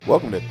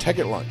Welcome to Tech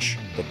at Lunch,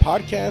 the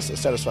podcast that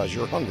satisfies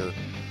your hunger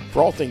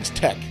for all things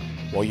tech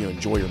while you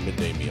enjoy your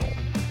midday meal.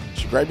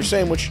 So grab your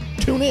sandwich,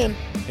 tune in,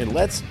 and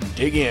let's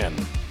dig in.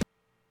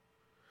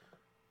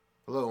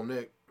 Hello, I'm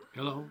Nick.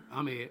 Hello,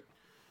 I'm Ed.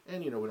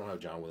 And, we don't have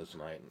John with us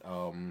tonight.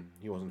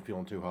 He wasn't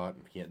feeling too hot.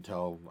 You can't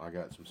tell. I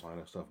got some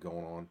sinus stuff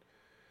going on.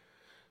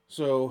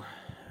 So,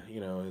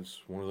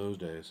 it's one of those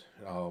days.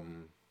 I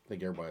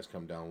think everybody's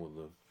come down with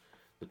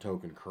the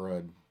token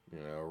crud,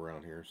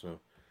 around here. So,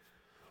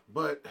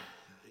 but,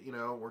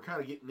 we're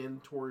kind of getting in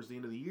towards the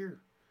end of the year.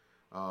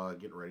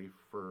 Getting ready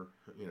for,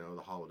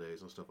 the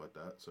holidays and stuff like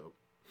that. So,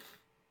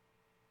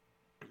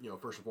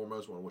 first and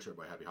foremost, I want to wish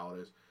everybody happy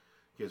holidays.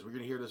 Because we're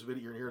going to hear this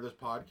video, you're going to hear this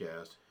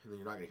podcast, and then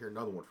you're not going to hear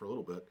another one for a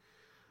little bit.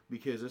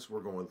 Because we're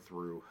going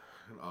through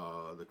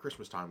the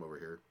Christmas time over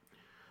here.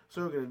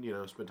 So we're going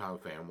to, spend time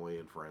with family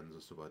and friends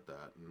and stuff like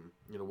that. And,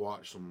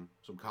 watch some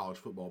college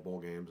football bowl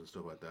games and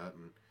stuff like that.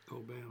 And Go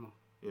Bama.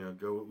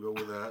 Go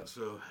with that.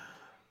 So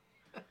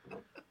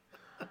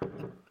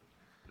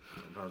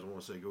sometimes I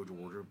want to say go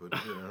Georgia, but,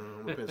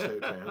 I'm a Penn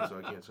State fan, so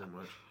I can't say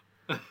much.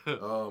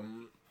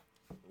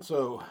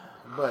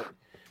 But,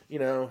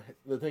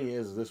 the thing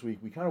is, this week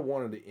we kind of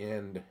wanted to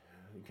end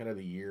kind of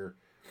the year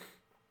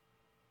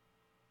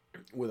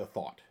with a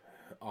thought.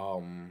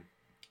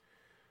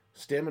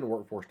 STEM and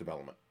workforce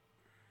development.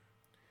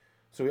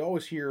 So we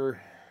always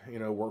hear,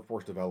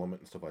 workforce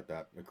development and stuff like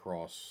that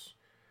across,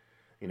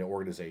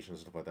 organizations and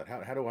stuff like that.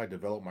 How do I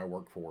develop my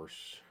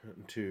workforce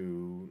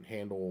to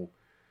handle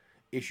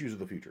issues of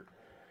the future?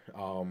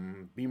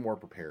 Be more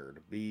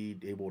prepared. Be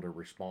able to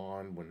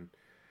respond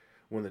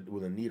when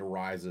the need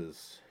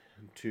arises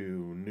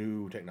to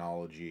new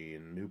technology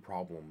and new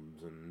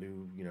problems and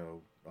new,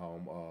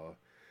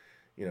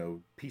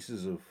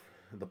 pieces of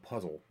the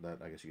puzzle that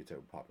I guess you could say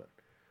would pop in.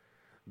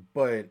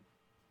 But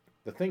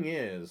the thing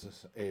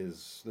is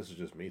this is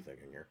just me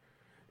thinking here,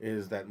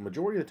 is that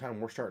majority of the time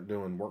we're starting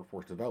doing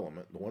workforce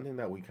development, the one thing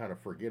that we kind of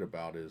forget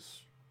about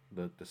is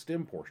the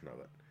STEM portion of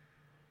it.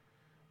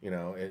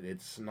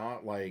 It's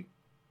not like,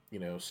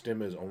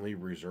 STEM is only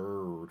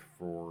reserved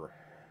for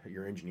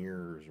your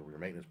engineers or your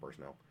maintenance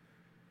personnel.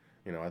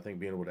 I think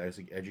being able to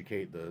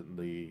educate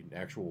the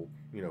actual,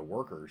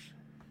 workers,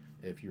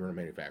 if you're in a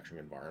manufacturing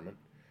environment,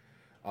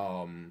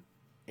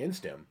 in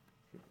STEM,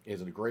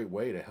 is a great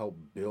way to help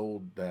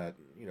build that,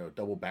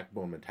 double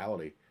backbone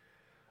mentality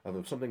of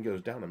if something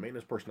goes down and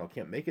maintenance personnel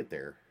can't make it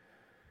there,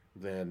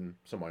 then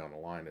somebody on the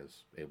line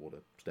is able to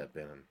step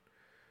in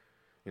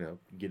and,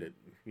 get it,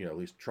 at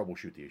least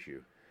troubleshoot the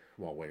issue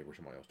while waiting for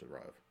somebody else to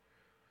arrive.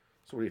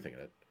 So what do you think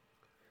of that?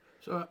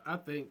 So I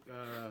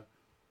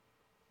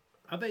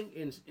think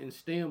in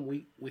STEM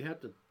we have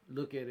to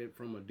look at it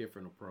from a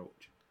different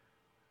approach.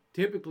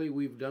 Typically,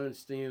 we've done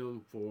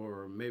STEM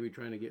for maybe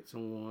trying to get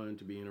someone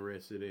to be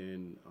interested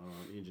in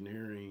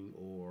engineering,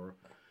 or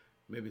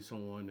maybe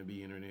someone to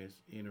be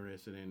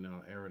interested in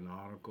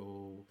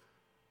aeronautical,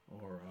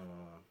 or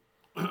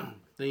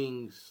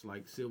things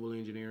like civil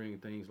engineering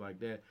and things like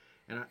that.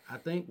 And I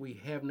think we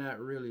have not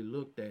really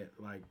looked at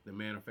like the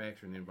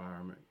manufacturing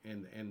environment.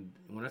 And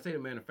when I say the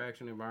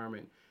manufacturing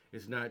environment,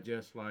 it's not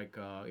just like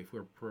if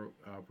we're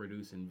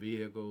producing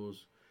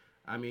vehicles.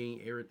 I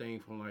mean everything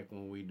from like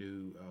when we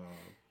do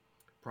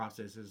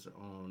processes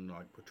on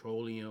like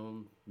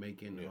petroleum,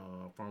 making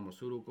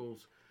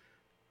pharmaceuticals.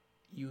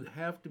 You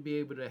have to be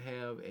able to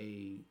have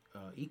a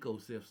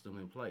ecosystem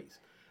in place,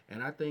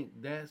 and I think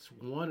that's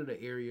one of the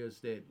areas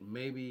that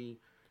maybe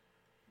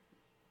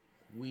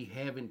we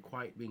haven't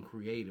quite been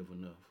creative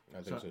enough.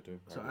 I think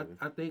so too.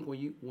 I think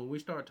when we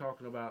start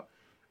talking about,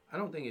 I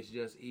don't think it's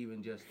just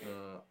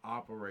the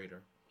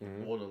operator,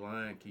 mm-hmm. or the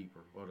line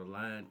keeper or the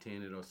line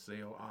tenant or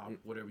sale op,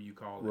 whatever you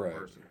call that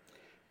person.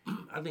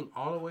 I think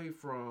all the way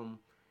from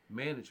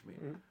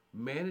management.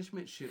 Mm-hmm.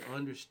 Management should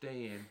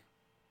understand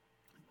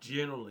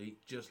generally,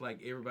 just like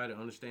everybody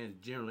understands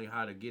generally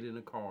how to get in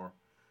a car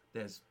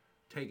that's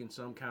taking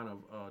some kind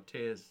of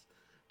test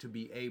to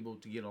be able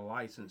to get a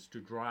license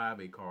to drive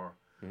a car.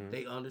 Mm-hmm.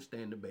 They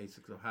understand the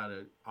basics of how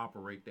to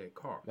operate that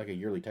car. Like a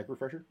yearly tech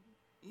refresher?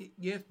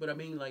 Yes, but I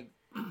mean like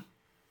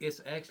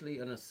it's actually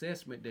an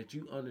assessment that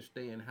you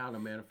understand how the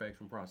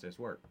manufacturing process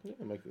works. Yeah,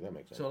 that makes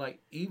sense. So like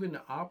even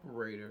the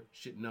operator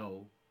should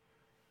know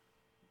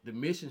the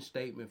mission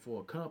statement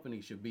for a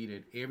company should be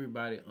that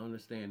everybody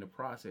understand the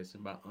process,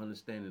 and by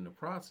understanding the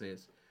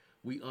process,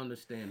 we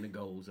understand the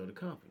goals of the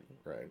company.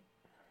 Right.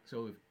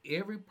 So if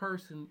every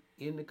person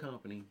in the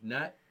company,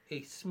 not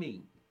a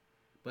SME,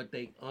 but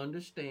they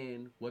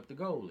understand what the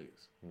goal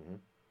is, mm-hmm.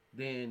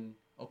 then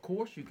of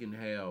course you can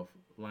have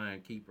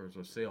line keepers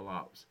or sale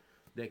ops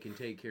that can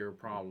take care of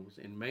problems,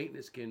 and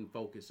maintenance can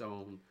focus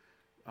on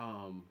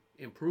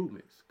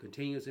improvements,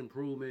 continuous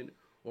improvement,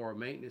 or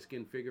maintenance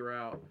can figure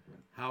out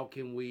how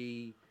can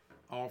we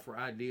offer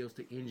ideas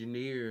to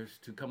engineers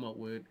to come up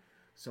with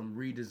some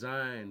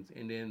redesigns,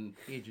 and then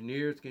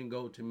engineers can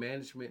go to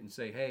management and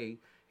say, hey,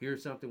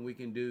 here's something we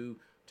can do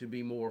to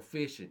be more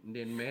efficient. And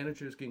then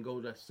managers can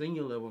go to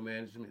senior level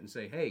management and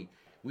say, hey,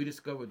 we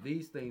discovered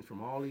these things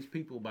from all these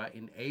people by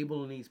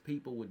enabling these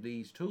people with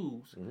these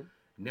tools. Mm-hmm.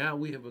 Now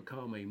we have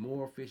become a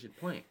more efficient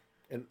plant.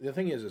 And the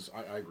thing is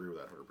I agree with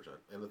that 100%.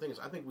 And the thing is,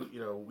 I think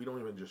we don't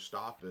even just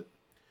stop at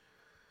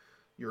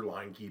your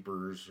line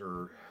keepers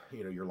or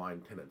your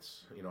line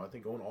tenants. I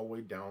think going all the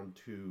way down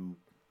to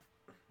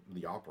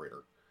the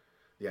operator,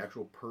 the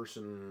actual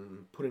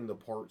person putting the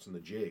parts and the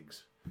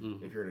jigs.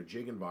 Mm-hmm. If you're in a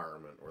jig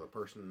environment, or the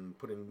person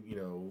putting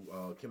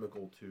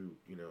chemical to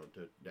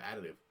to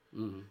additive,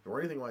 mm-hmm.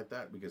 or anything like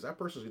that, because that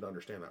person's going to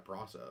understand that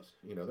process.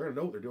 They're going to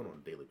know what they're doing on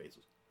a daily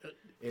basis.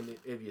 And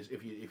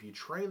if you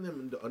train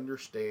them to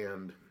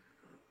understand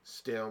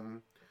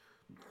STEM,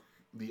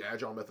 the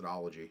agile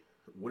methodology,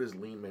 what is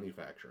lean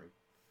manufacturing,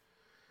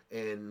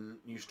 and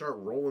you start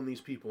rolling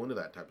these people into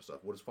that type of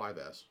stuff, what is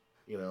 5S,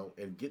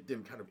 and get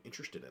them kind of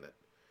interested in it.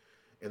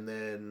 And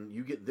then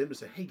you get them to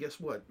say, hey, guess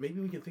what?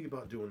 Maybe we can think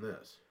about doing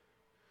this.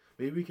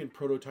 Maybe we can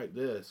prototype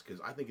this, because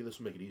I think this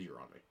will make it easier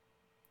on me.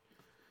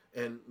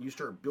 And you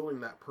start building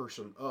that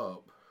person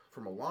up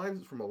from a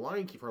line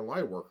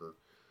worker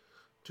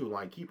to a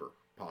line keeper,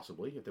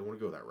 possibly, if they want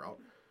to go that route,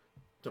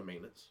 to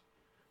maintenance,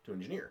 to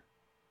engineer,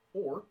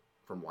 or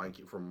from line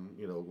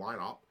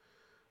op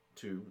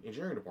to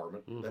engineering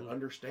department, mm-hmm. that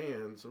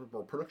understands,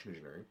 or production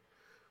engineering,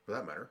 for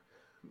that matter,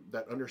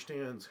 that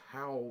understands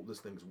how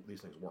these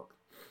things work.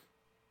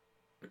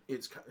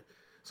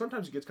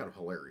 Sometimes it gets kind of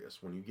hilarious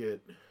when you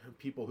get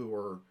people who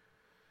are,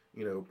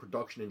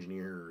 production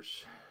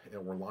engineers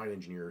or line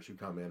engineers who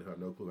come in who have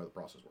no clue how the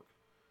process works.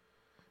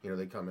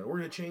 They come in, we're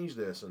going to change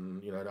this,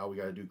 and now we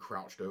got to do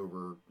crouched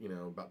over,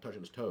 about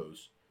touching his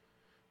toes.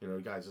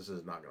 Guys, this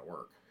is not going to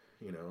work.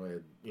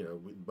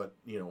 But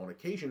on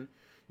occasion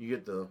you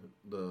get the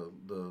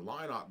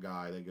line op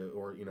guy that go,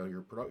 or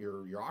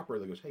your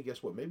operator that goes, hey,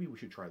 guess what? Maybe we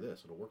should try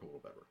this. It'll work a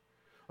little better.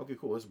 Okay,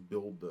 cool. Let's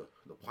build the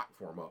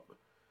platform up.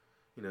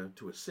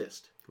 To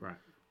assist. Right.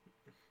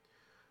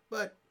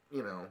 But,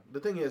 the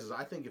thing is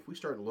I think if we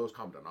start at the lowest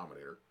common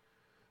denominator,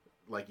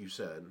 like you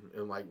said,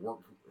 and work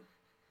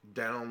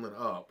down and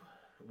up,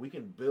 we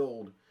can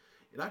build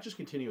not just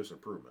continuous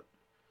improvement,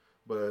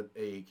 but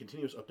a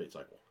continuous update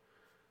cycle.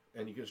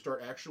 And you can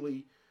start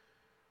actually,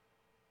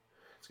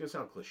 it's going to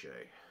sound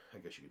cliche, I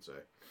guess you could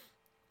say,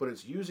 but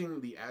it's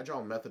using the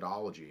agile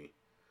methodology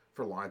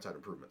for line-side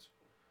improvements.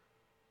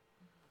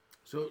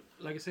 So,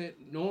 like I said,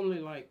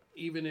 normally,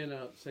 even in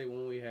say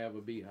when we have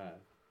a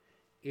beehive,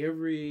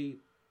 every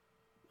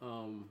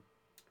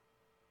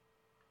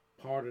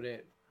part of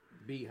that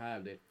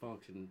beehive, that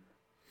function,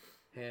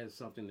 has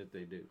something that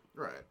they do.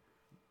 Right.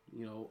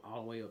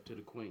 All the way up to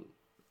the queen.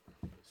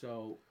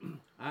 So,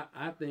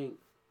 I think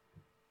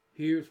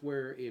here's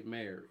where it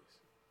marries.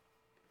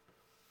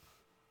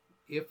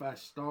 If I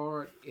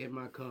start at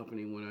my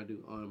company when I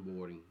do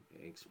onboarding,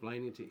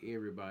 explaining to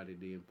everybody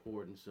the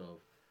importance of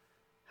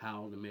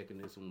how the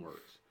mechanism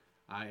works.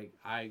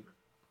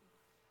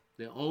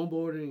 The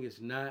onboarding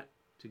is not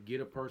to get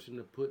a person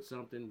to put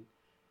something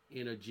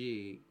in a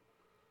jig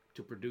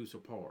to produce a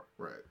part.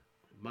 Right.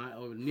 My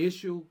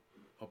initial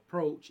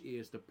approach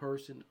is the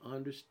person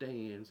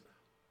understands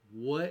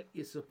what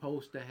is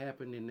supposed to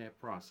happen in that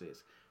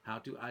process, how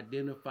to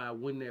identify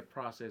when that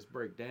process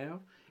breaks down,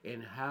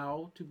 and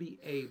how to be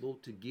able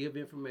to give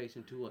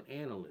information to an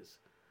analyst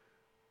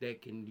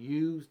that can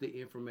use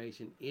the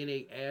information in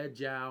a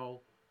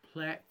agile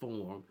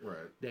platform,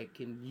 right, that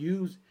can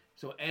use.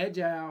 So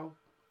agile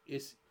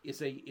is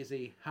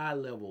a high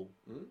level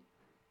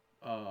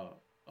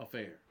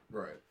affair,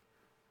 right,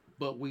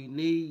 but we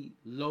need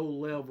low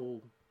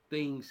level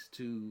things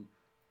to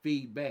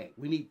feed back.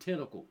 We need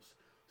tentacles.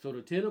 So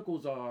the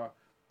tentacles are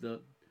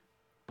the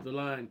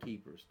line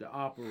keepers, the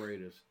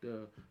operators,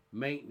 the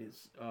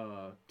maintenance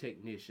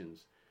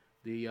technicians,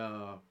 the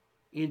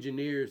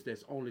engineers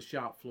that's on the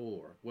shop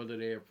floor, whether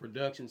they're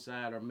production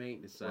side or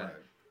maintenance side, right,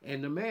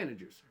 and the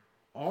managers.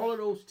 All of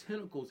those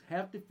tentacles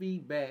have to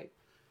feed back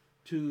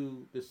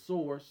to the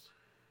source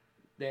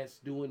that's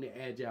doing the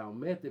agile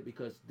method,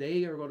 because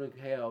they are going to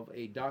have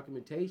a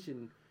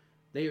documentation.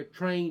 They are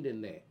trained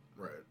in that.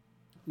 Right.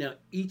 Now,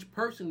 each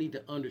person needs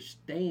to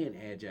understand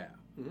agile,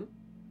 mm-hmm,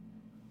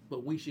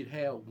 but we should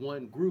have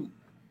one group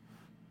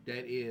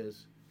that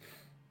is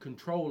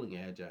controlling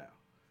agile.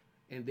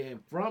 And then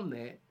from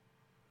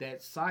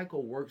that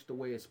cycle works the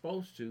way it's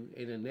supposed to.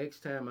 And the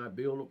next time I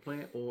build a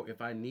plant, or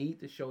if I need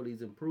to show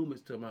these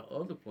improvements to my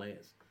other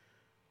plants,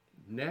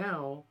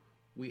 now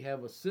we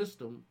have a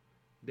system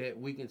that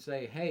we can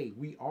say, hey,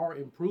 we are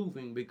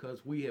improving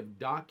because we have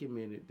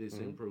documented this,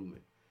 mm-hmm,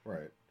 improvement.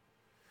 Right.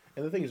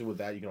 And the thing is, with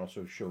that, you can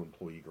also show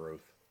employee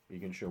growth. You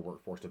can show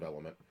workforce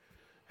development.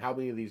 How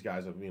many of these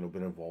guys have been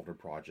involved in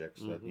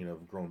projects, mm-hmm, that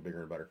have grown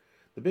bigger and better.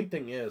 The big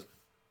thing is,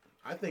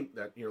 I think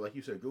that, like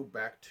you said, go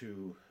back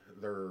to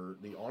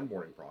the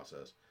onboarding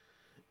process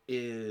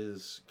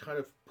is kind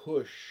of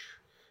push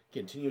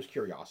continuous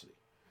curiosity.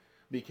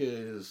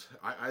 Because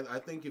I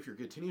think if you're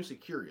continuously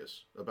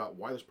curious about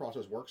why this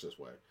process works this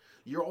way,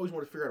 you always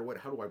want to figure out a way,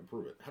 how do I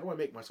improve it? How do I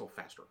make myself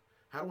faster?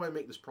 How do I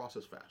make this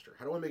process faster?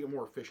 How do I make it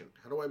more efficient?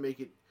 How do I make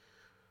it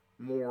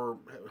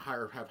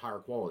have higher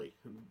quality?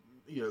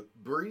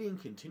 Breeding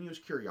continuous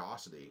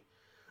curiosity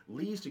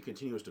leads to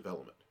continuous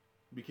development.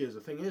 Because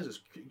the thing is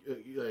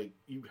like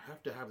you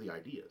have to have the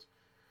ideas,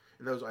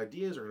 and those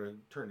ideas are going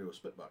to turn into a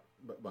spit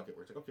bucket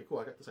where it's like, okay, cool,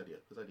 I got this idea,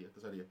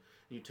 and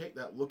you take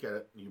that, look at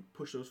it, and you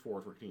push those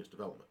forward for continuous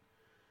development,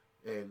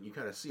 and you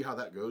kind of see how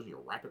that goes, and you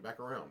wrap it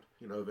back around.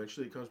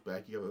 Eventually it comes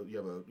back. You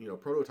have a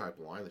prototype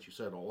line that you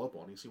set it all up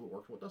on. And you see what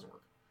works, and what doesn't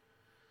work.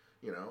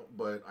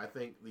 But I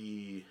think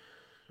the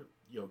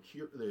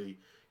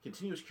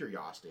continuous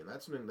curiosity, and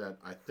that's something that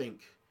I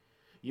think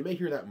you may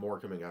hear that more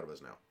coming out of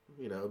us now.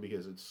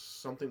 Because it's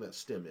something that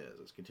STEM is.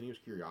 It's continuous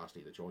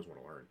curiosity that you always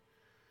want to learn.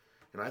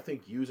 And I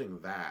think using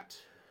that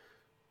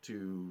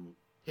to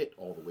hit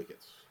all the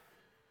wickets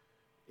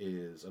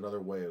is another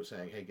way of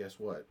saying, hey, guess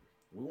what?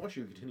 We want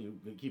you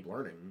to keep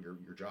learning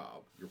your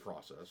job, your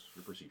process,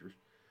 your procedures,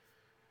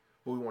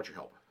 but we want your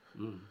help.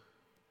 Mm.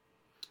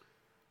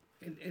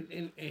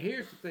 And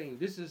here's the thing.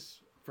 This is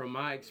from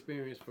my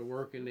experience for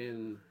working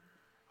in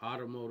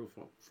automotive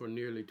for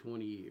nearly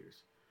 20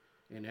 years.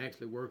 And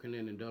actually working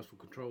in industrial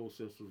control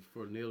systems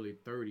for nearly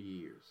 30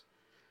 years.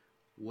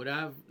 What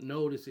I've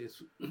noticed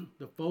is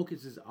the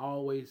focus is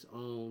always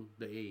on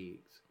the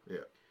eggs.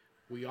 Yeah.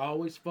 We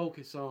always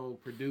focus on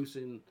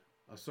producing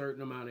a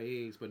certain amount of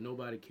eggs, but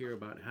nobody care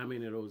about how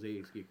many of those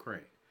eggs get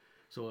cracked.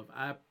 So if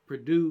I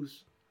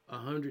produce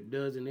 100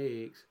 dozen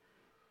eggs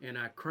and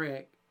I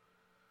crack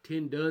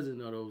 10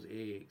 dozen of those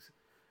eggs,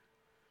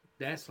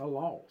 that's a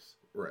loss.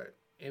 Right.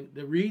 And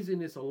the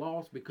reason it's a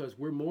loss because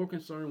we're more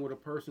concerned with a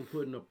person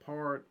putting a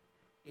part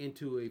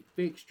into a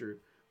fixture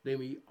than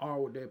we are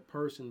with that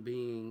person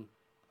being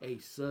a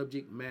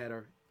subject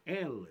matter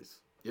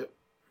analyst. Yep.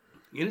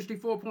 Industry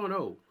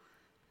 4.0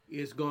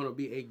 is going to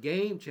be a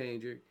game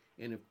changer,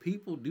 and if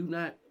people do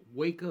not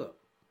wake up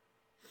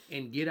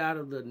and get out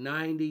of the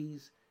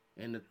 90s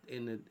and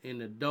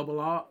the double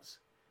aughts,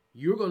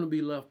 you're going to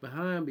be left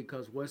behind,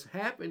 because what's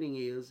happening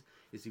is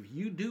if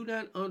you do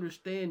not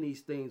understand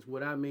these things,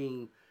 what I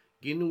mean,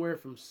 getting away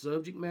from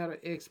subject matter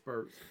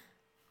experts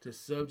to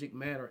subject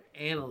matter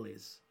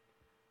analysts,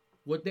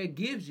 what that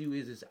gives you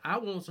is I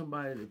want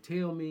somebody to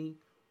tell me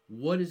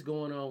what is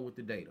going on with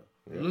the data.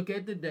 Yeah. Look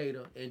at the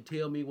data and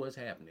tell me what's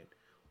happening.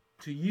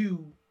 To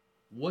you,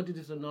 what did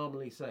this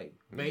anomaly say?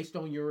 Based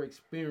on your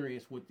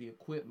experience with the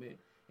equipment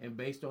and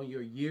based on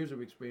your years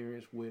of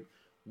experience with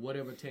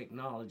whatever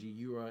technology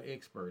you are an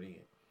expert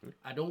in.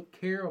 I don't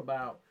care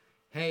about,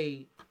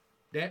 hey,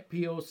 that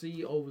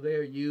PLC over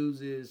there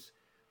uses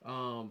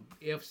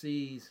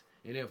FCs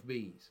and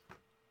FBs,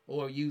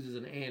 or uses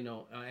an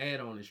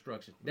add-on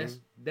instruction.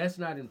 That's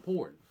not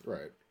important.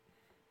 Right.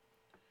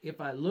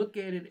 If I look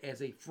at it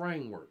as a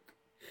framework,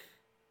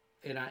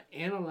 and I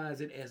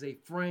analyze it as a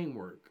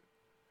framework,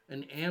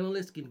 an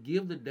analyst can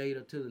give the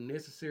data to the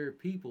necessary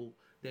people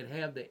that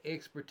have the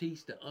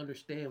expertise to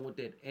understand what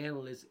that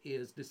analyst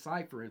is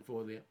deciphering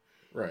for them.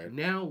 Right.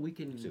 Now we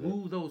can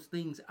move those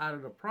things out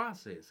of the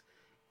process.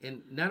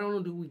 And not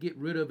only do we get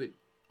rid of it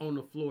on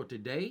the floor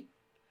today,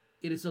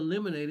 it is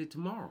eliminated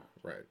tomorrow.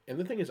 Right. And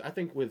the thing is, I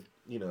think with,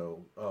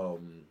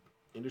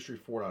 Industry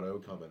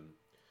 4.0 coming,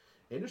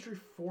 Industry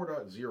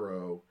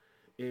 4.0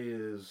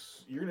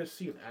 is, you're going to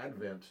see an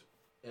advent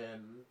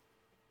and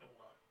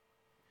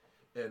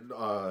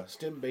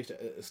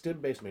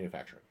STEM-based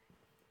manufacturing.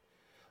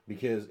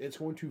 Because it's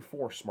going to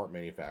force smart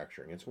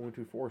manufacturing. It's going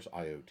to force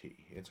IoT.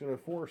 It's going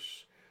to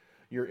force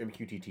your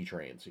MQTT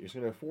trains. It's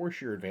going to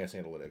force your advanced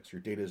analytics, your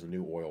data is the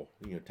new oil,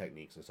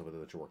 techniques and stuff like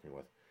that you're working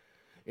with.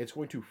 It's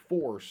going to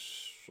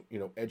force,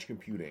 edge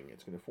computing.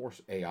 It's going to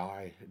force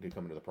AI to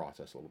come into the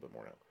process a little bit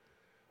more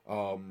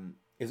now.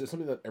 Is it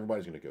something that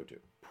everybody's going to go to?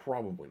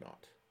 Probably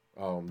not.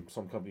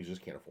 Some companies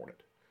just can't afford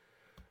it.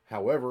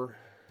 However,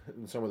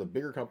 some of the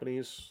bigger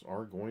companies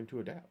are going to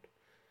adapt.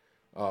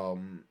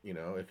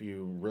 If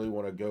you really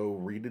want to go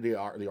read the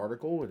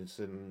article, it's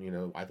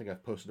in, I think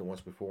I've posted it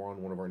once before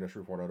on one of our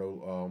Industry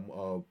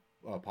 4.0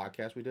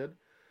 podcasts we did.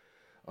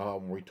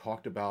 We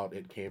talked about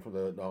it came from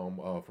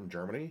from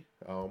Germany,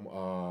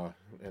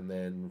 and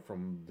then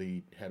from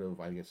the head of,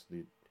 I guess,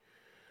 the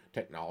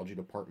technology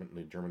department in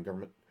the German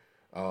government.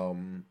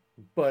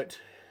 But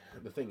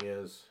the thing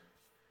is,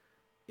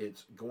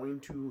 it's going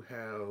to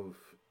have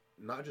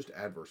not just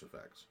adverse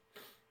effects.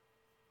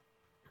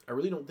 I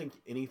really don't think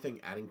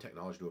anything adding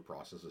technology to a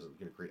process is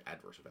going to create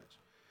adverse effects.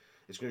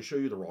 It's going to show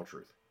you the raw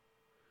truth.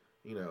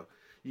 You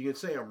can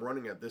say I'm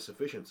running at this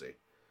efficiency,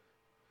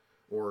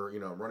 or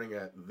I'm running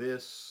at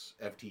this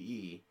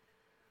FTE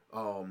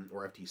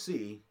or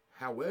FTC.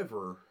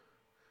 However,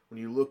 when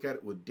you look at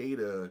it with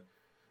data,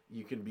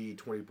 you can be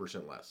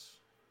 20% less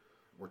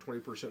or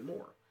 20%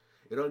 more.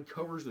 It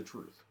uncovers the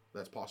truth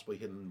that's possibly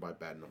hidden by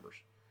bad numbers.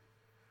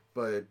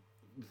 But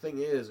the thing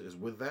is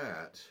with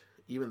that,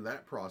 even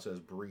that process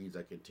breeds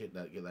that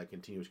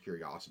continuous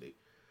curiosity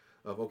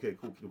of, okay,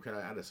 cool, can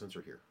I add a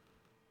sensor here?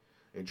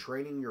 And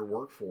training your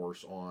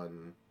workforce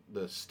on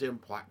the STEM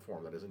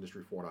platform that is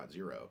Industry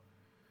 4.0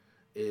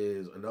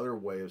 is another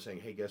way of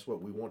saying, hey, guess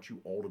what? We want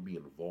you all to be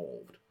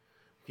involved.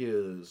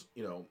 Because,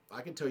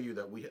 I can tell you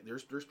that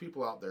there's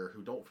people out there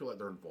who don't feel like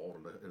they're involved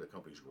in the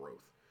company's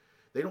growth.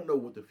 They don't know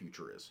what the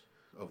future is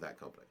of that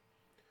company.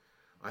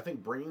 I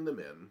think bringing them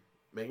in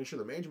making sure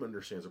the management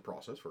understands the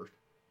process first,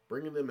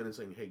 bringing them in and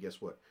saying, hey,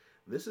 guess what?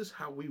 This is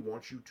how we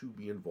want you to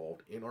be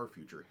involved in our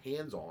future,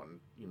 hands on.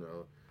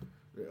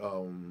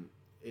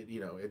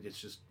 It's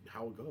just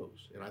how it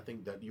goes, and I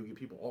think that you get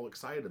people all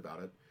excited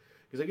about it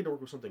because they get to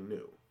work with something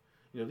new.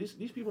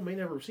 These people may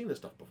never have seen this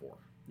stuff before.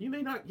 You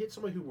may not get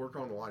somebody who worked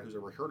on the line who's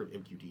ever heard of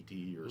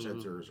MQTT or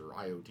sensors or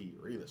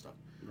IoT or any of this stuff.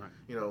 Right.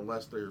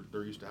 Unless they're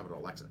used to having an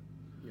Alexa.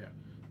 Yeah.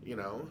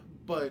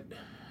 But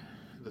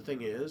the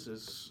thing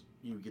is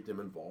you get them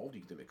involved,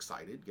 you get them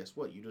excited. Guess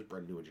what? You just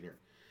bred a new engineer.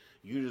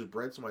 You just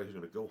bred somebody who's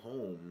going to go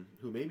home,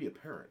 who may be a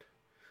parent,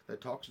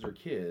 that talks to their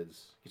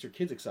kids, gets their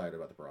kids excited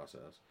about the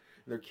process,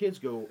 and their kids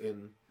go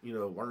and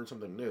learn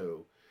something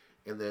new,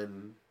 and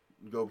then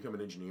go become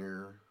an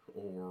engineer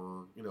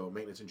or a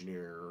maintenance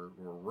engineer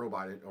or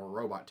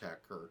robot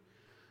tech or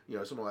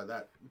something like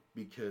that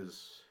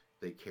because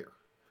they care,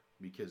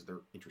 because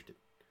they're interested.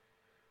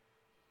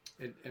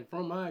 And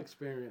from my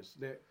experience,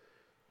 that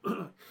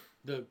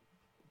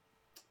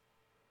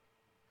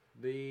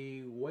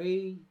the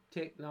way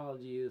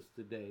technology is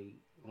today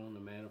on the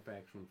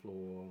manufacturing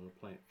floor, on the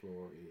plant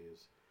floor,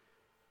 is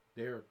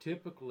there are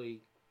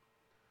typically,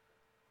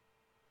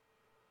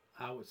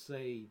 I would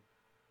say,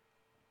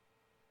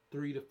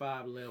 3 to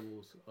 5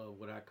 levels of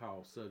what I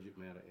call subject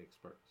matter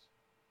experts.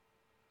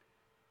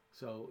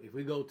 So if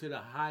we go to the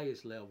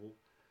highest level,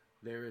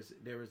 there is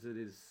a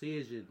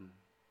decision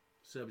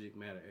subject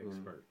matter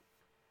expert.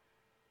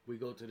 We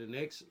go to the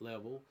next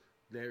level,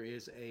 there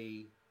is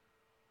a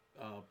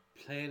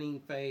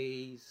planning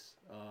phase,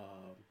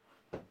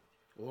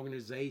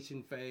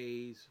 organization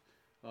phase.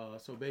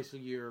 So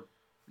basically your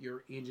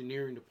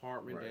engineering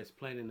department Right. that's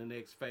planning the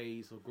next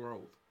phase of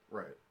growth.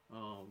 Right.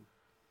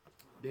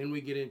 Then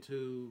we get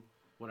into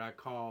what I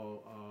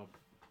call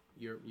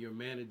your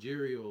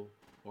managerial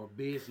or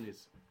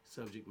business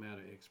subject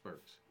matter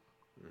experts.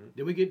 Mm-hmm.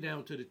 Then we get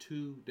down to the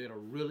two that are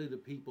really the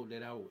people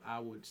that I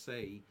would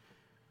say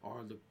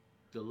are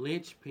the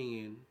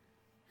linchpin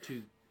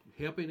to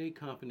helping a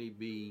company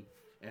be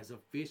as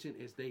efficient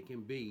as they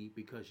can be,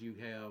 because you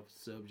have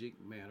subject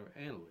matter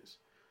analysts.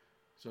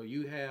 So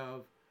you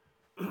have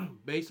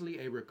basically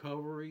a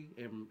recovery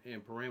and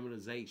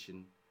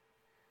parameterization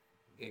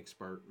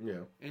expert.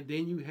 Yeah. And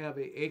then you have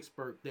an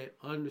expert that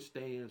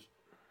understands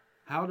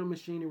how the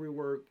machinery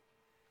work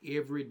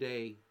every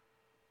day,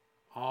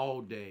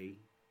 all day,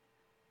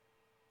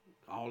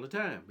 all the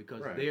time,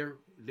 because Right. they're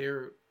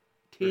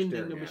tending the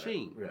staring at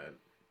machine. it. Right.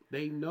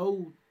 They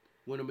know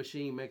when a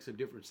machine makes a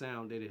different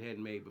sound that it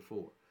hadn't made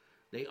before.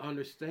 They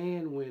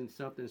understand when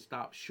something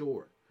stops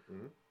short.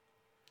 Mm-hmm.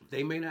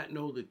 They may not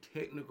know the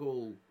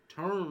technical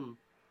term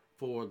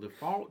for the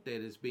fault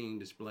that is being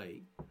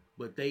displayed,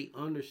 but they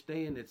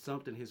understand that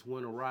something has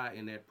went awry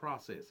in that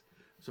process.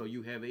 So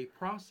you have a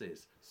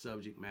process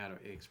subject matter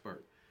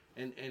expert.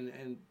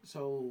 And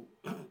so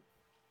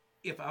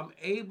if I'm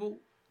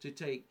able to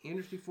take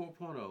Industry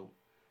 4.0,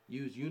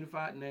 use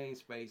unified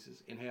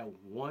namespaces, and have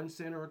one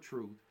center of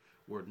truth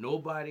where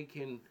nobody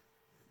can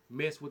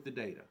mess with the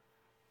data.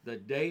 The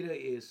data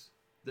is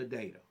the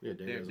data. Yeah,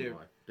 data doesn't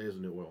lie. Data is a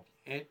new oil.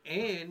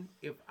 And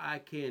if I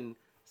can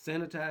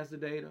sanitize the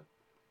data,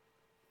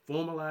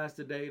 formalize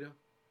the data,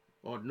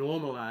 or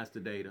normalize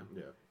the data,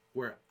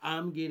 where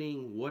I'm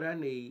getting what I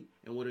need,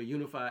 and with a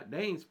unified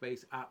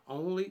namespace, I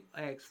only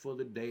ask for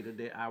the data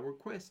that I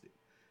requested.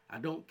 I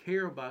don't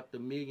care about the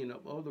million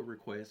of other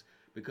requests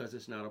because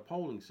it's not a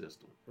polling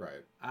system.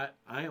 Right. I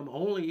am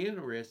only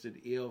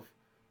interested if,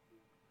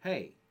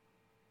 hey,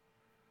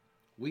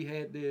 we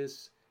had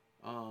this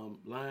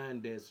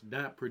line that's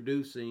not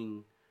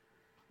producing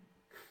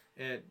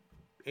at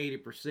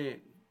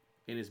 80%,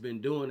 and it's been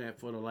doing that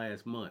for the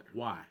last month.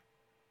 Why?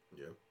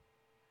 Yeah.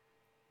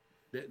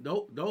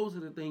 Those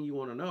are the things you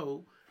want to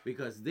know,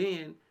 because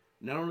then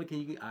not only can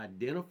you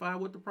identify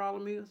what the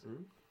problem is,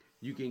 mm-hmm.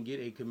 you can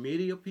get a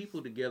committee of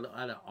people together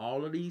out of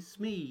all of these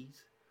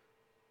SMEs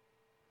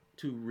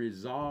to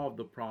resolve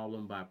the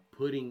problem by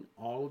putting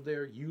all of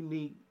their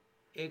unique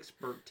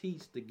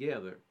expertise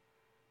together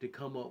to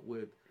come up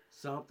with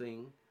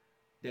something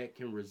that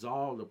can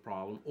resolve the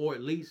problem, or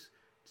at least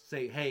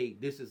say, hey,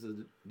 this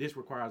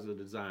requires a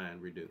design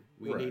redo.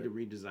 We need to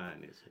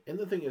redesign this. And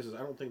the thing is I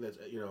don't think that's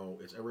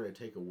it's ever going to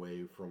take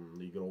away from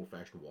the good old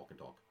fashioned walk and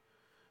talk,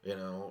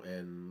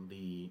 and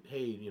the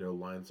hey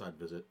line side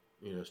visit,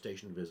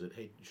 station visit.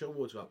 Hey, show me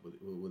what's up with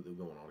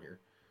going on here.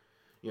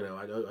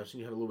 I've seen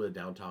you had a little bit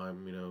of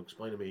downtime.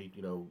 Explain to me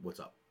what's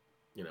up.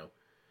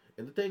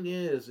 And the thing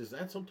is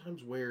that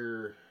sometimes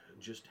where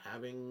just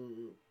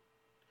having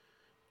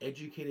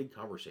educated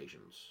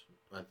conversations,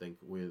 I think,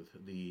 with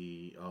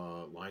the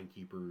line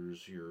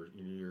keepers, your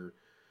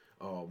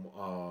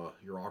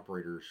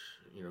operators,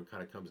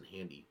 kind of comes in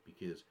handy,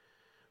 because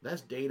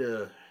that's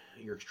data.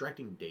 You're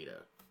extracting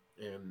data,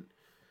 and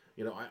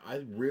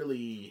I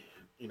really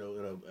am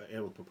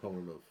a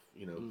proponent of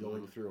mm-hmm.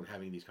 going through and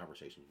having these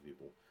conversations with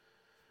people.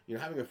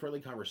 Having a friendly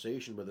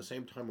conversation, but at the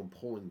same time I'm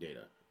pulling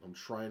data. I'm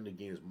trying to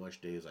gain as much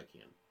data as I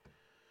can.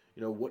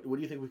 What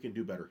do you think we can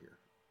do better here?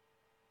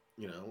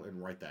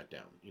 And write that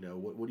down.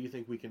 What do you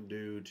think we can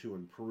do to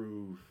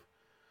improve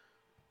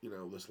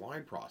this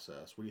line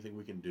process. What do you think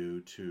we can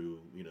do to,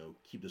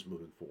 keep this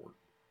moving forward?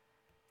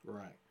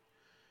 Right.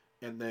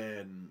 And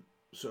then,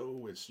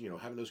 so it's,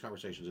 having those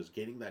conversations, is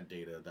getting that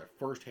data, that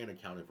first-hand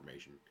account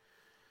information,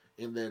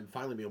 and then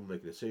finally be able to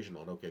make a decision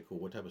on, okay, cool,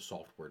 what type of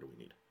software do we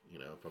need?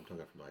 If I'm talking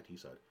about from the IT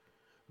side.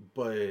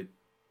 But,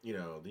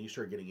 then you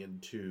start getting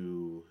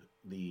into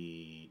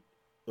the,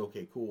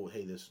 okay, cool,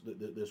 hey, this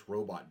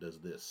robot does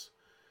this,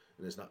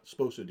 and it's not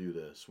supposed to do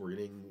this. We're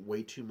getting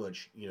way too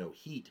much,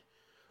 heat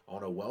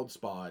on a weld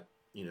spot,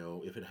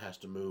 if it has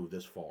to move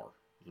this far.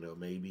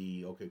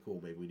 Maybe, okay,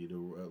 cool, maybe we need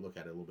to look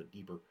at it a little bit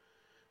deeper.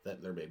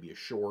 That there may be a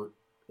short,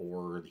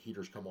 or the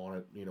heaters come on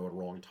at, at a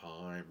wrong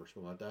time, or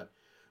something like that.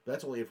 But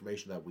that's only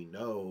information that we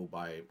know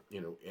by,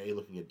 A,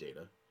 looking at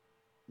data,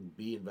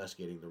 B,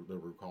 investigating the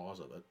root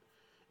cause of it,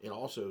 and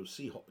also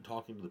C,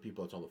 talking to the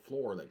people that's on the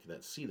floor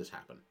that see this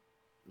happen.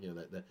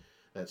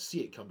 That see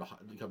it come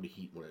to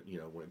heat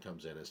when it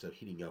comes in, instead of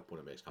heating up when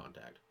it makes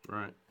contact.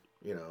 Right.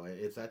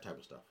 It's that type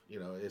of stuff.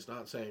 It's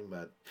not saying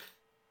that,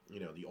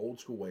 the old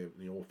school way,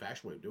 the old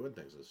fashioned way of doing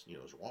things is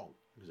wrong,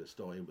 because it's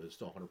still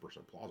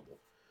 100% plausible.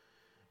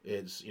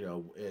 It's,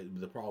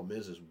 the problem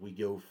is we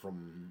go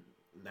from,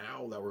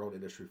 now that we're on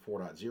Industry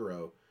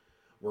 4.0,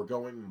 we're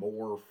going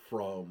more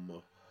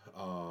from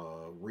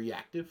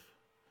reactive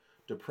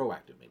to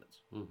proactive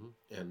maintenance,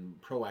 and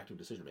proactive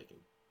decision making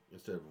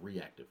instead of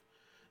reactive.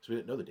 So we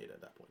didn't know the data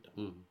at that point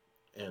in time.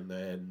 And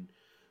then,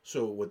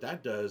 so what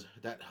that does,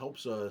 that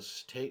helps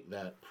us take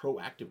that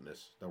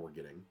proactiveness that we're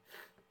getting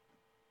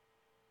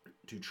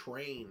to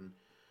train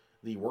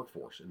the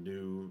workforce and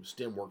do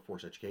STEM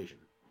workforce education,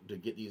 to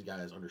get these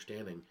guys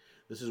understanding,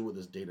 this is what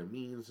this data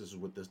means, this is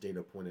what this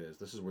data point is,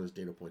 this is where this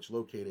data point's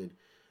located,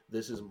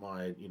 this is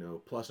my,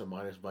 plus and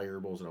minus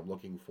variables that I'm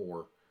looking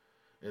for,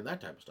 and that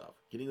type of stuff.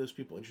 Getting those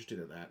people interested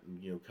in that,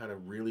 and, kind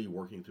of really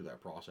working through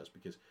that process,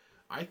 because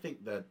I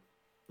think that,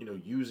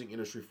 using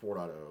Industry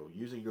 4.0,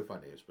 using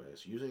Unified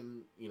Namespace,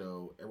 using,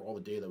 all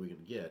the data that we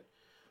can get,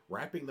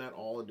 wrapping that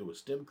all into a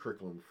STEM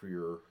curriculum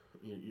for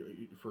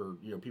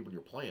people in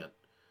your plant,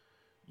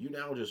 you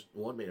now just,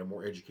 one, made a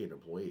more educated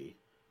employee.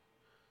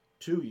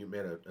 Two, you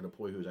made an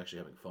employee who's actually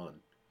having fun.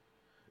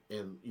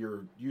 And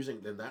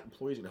then that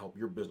employee's going to help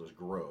your business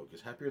grow,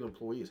 because happier the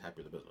employee is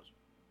happier the business.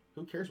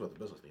 Who cares about the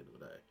business at the end of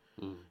the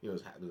day?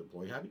 Is the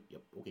employee happy?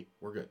 Yep. Okay,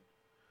 we're good.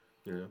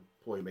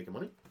 Employee making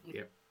money?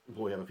 Yep.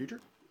 Employee have a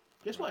future?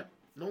 Guess what?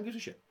 No one gives a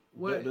shit.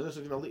 Well, business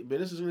is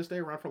going to stay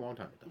around for a long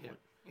time at that point.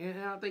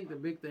 And I think the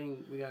big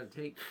thing we got to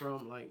take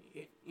from, like,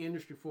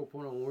 Industry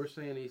 4.0, when we're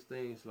saying these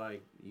things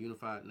like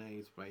unified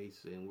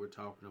namespace, and we're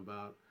talking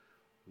about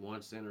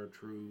one center of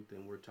truth,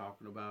 and we're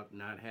talking about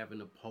not having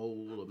to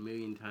poll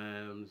 1,000,000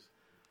 times,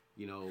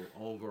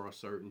 over a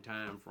certain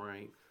time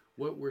frame.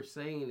 What we're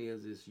saying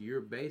is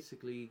you're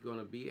basically going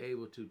to be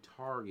able to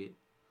target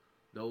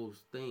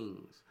those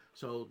things.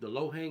 So the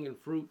low-hanging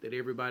fruit that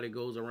everybody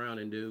goes around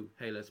and do,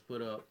 hey, let's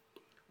put up,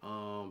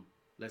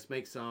 let's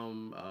make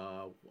some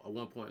a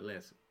 1-point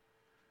lesson.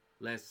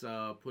 Let's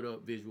put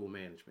up visual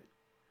management.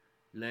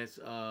 Let's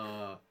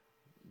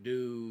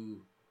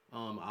do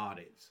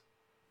audits.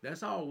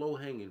 That's all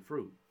low-hanging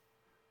fruit.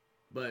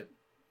 But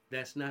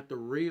that's not the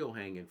real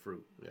hanging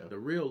fruit. Yeah. The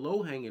real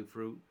low-hanging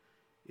fruit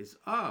is,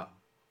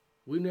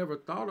 we never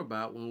thought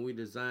about when we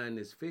designed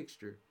this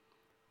fixture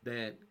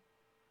that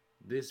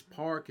this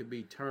part could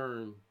be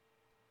turned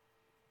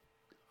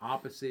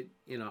opposite,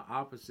 in an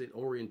opposite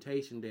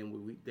orientation than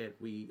we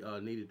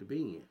needed to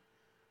be in.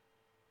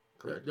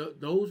 Correct.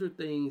 Those are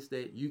things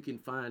that you can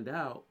find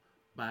out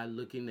by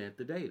looking at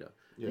the data.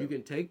 Yeah. You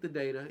can take the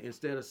data,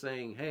 instead of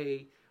saying,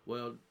 hey,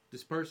 well,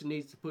 this person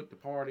needs to put the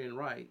part in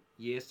right.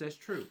 Yes, that's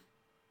true.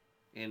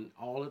 And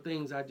all the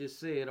things I just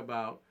said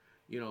about,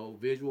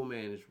 visual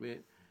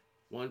management,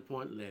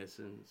 1-point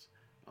lessons,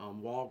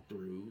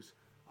 walkthroughs,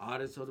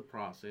 audits of the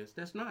process,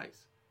 that's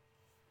nice.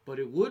 But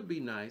it would be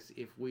nice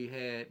if we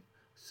had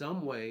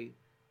some way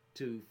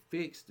to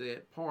fix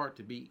that part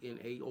to be in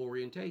a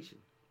orientation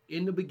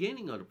in the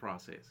beginning of the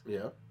process.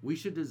 Yeah. We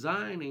should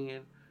design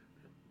in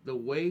the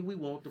way we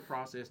want the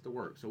process to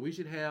work. So we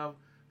should have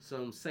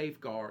some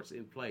safeguards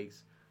in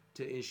place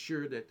to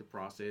ensure that the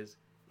process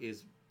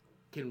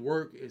can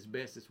work as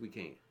best as we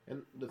can.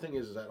 And the thing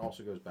is that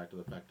also goes back to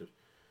the fact of,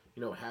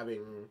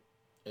 having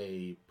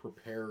a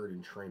prepared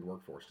and trained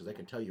workforce, because they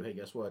can tell you, hey,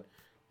 guess what?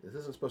 This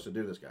isn't supposed to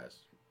do this, guys.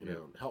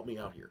 Help me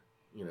out here.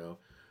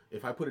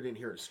 If I put it in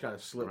here, it kind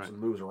of slips and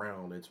moves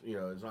around. It's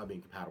it's not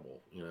being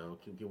compatible.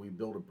 Can we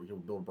build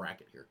a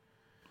bracket here?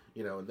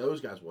 And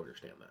those guys will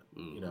understand that.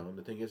 Mm-hmm. And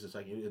the thing is, it's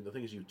like, the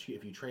thing is,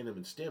 if you train them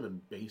in STEM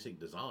and basic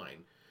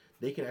design,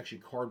 they can actually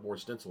cardboard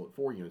stencil it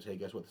for you and say,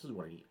 guess what? This is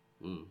what I need.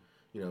 Mm.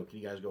 Can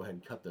you guys go ahead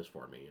and cut this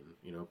for me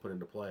and put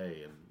into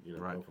play and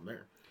go from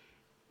there.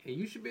 And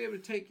you should be able to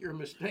take your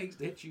mistakes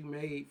that you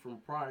made from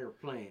prior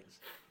plans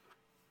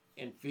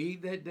and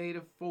feed that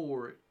data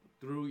forward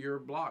through your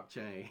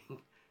blockchain.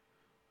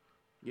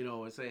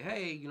 And say,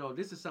 hey,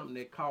 this is something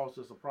that caused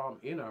us a problem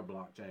in our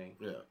blockchain.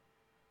 Yeah.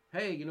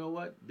 Hey, you know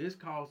what? This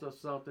caused us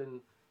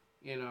something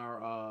in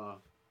our,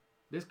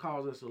 this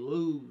caused us to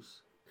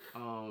lose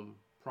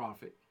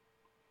profit.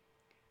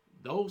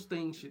 those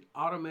things should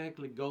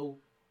automatically go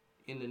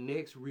in the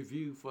next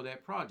review for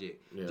that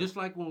project. Yeah. Just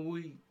like when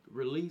we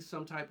release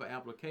some type of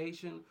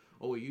application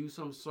or we use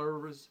some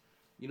service,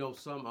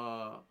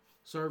 some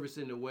service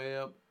in the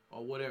web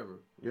or whatever.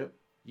 Yep.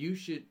 You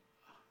should,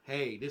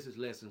 hey, this is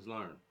lessons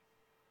learned.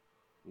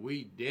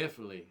 We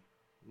definitely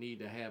need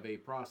to have a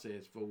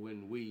process for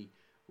when we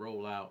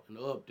roll out an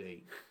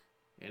update.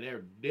 And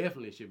there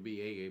definitely should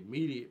be a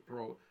immediate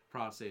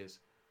process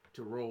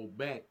to roll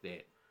back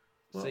that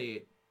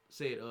said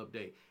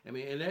update. I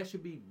mean, and that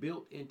should be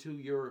built into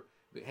your,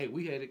 hey,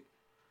 we had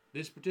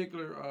this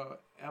particular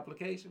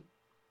application.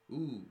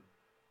 Ooh,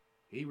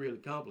 he really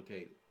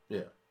complicated.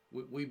 Yeah.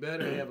 We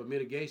better have a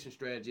mitigation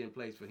strategy in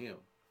place for him.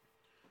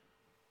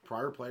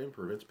 Prior planning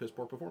prevents piss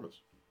poor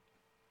performance.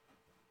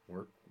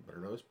 Or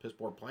better known as piss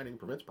poor planning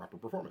prevents proper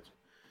performance.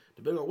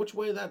 Depending on which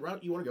way that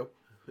route you want to go.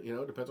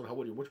 It depends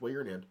on which way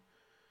you're in.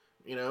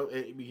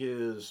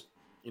 Because,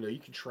 you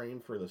can train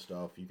for the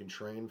stuff. You can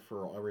train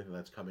for everything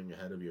that's coming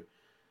ahead of you.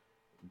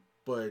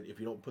 But if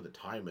you don't put the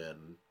time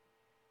in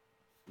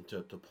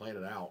to plan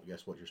it out,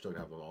 guess what? You're still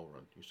going to have the long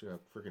run. You're still going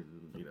to have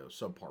freaking,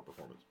 subpar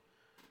performance.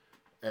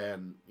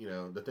 And,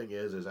 the thing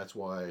is that's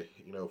why,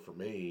 for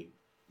me,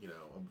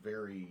 I'm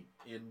very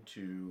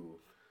into,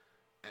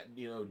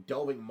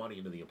 delving money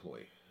into the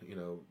employee.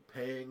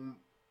 Paying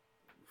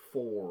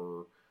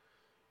for,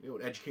 an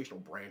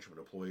educational branch of an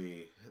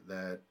employee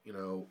that,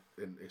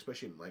 and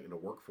especially in a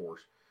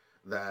workforce,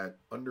 that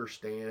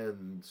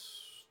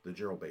understands the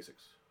general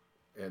basics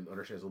and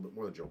understands a little bit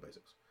more than general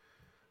basics.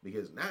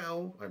 Because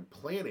now I'm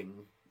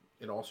planning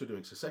and also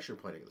doing succession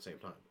planning at the same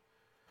time.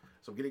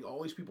 So I'm getting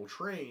all these people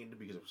trained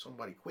because if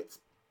somebody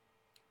quits,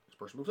 this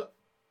person moves up.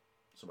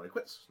 Somebody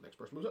quits, next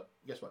person moves up.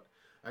 Guess what?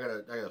 I got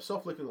a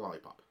self-licking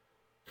lollipop.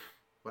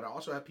 But I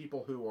also have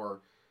people who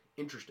are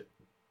interested,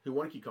 who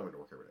want to keep coming to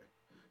work every day,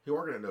 who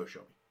aren't going to no-show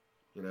me,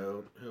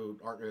 who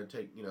aren't going to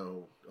take,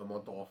 a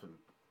month off and,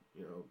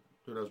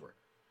 who knows where.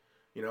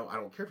 I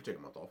don't care if you take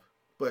a month off.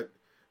 But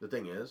the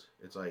thing is,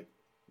 it's like,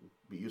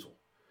 be useful.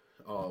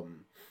 That's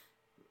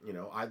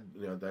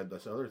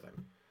another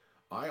thing.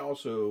 I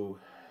also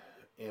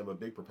am a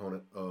big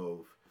proponent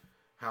of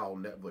how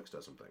Netflix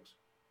does some things.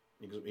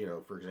 Because,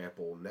 for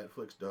example,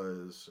 Netflix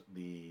does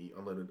the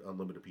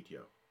unlimited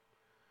PTO.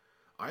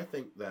 I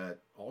think that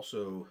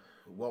also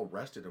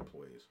well-rested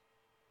employees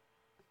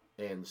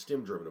and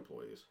STEM-driven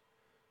employees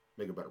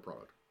make a better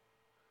product.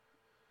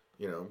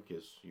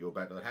 Because you go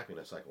back to the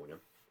happiness cycle again.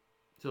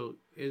 So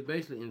it's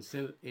basically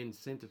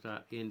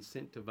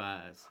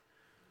incentivize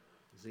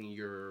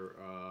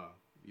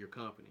your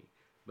company.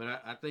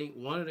 But I think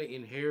one of the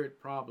inherent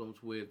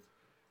problems with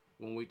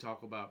when we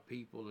talk about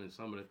people and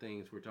some of the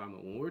things we're talking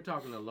about, when we're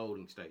talking a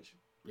loading station.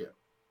 Yeah.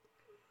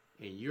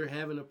 And you're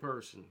having a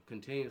person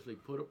continuously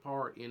put a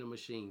part in a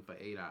machine for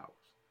 8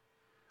 hours.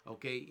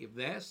 Okay, if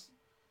that's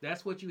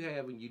what you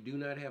have and you do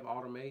not have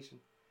automation,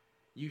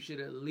 you should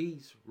at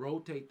least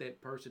rotate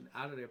that person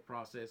out of that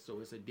process so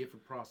it's a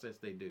different process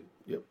they do.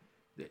 Yep.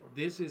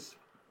 This is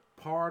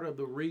part of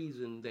the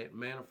reason that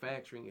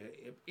manufacturing,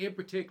 in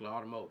particular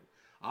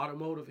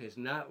automotive has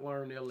not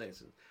learned their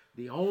lessons.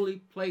 The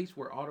only place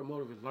where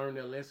automotive has learned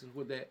their lessons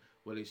with that,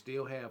 where they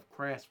still have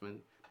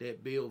craftsmen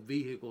that build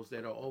vehicles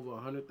that are over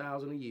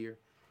 100,000 a year,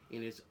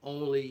 and it's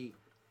only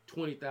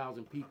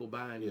 20,000 people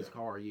buying this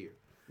car a year.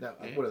 Now,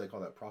 what do they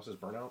call that? Process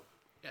burnout?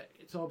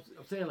 So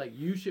I'm saying, like,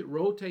 you should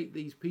rotate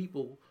these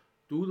people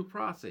through the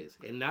process.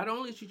 And not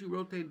only should you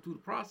rotate them through the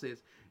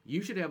process,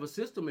 you should have a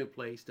system in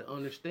place to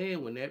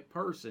understand when that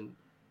person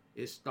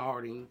is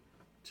starting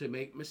to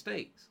make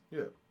mistakes.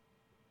 Yeah.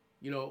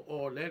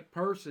 Or that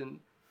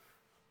person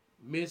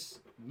has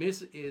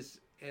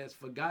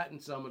forgotten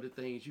some of the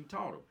things you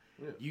taught them.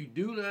 Yeah. You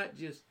do not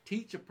just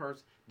teach a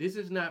person. This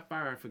is not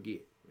fire and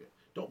forget. Yeah.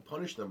 Don't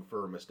punish them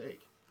for a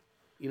mistake.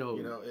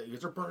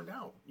 Because they're burned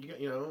out. You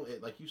get,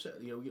 like you said,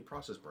 you get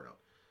process burnout.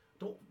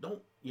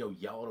 Don't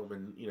yell at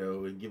them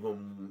and give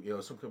them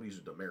some companies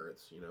use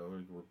demerits.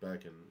 We're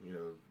back in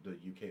the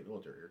UK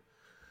military here.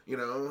 You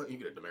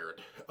get a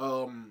demerit.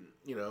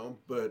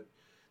 But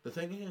the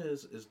thing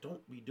is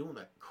don't be doing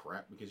that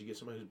crap because you get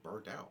somebody who's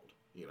burnt out.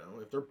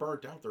 If they're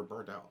burnt out, they're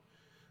burnt out.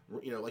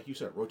 Like you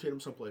said, rotate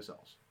them someplace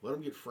else. Let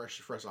them get fresh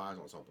eyes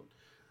on something.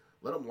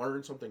 Let them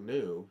learn something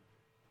new,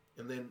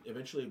 and then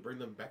eventually bring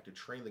them back to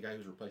train the guy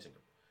who's replacing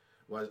them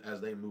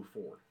as they move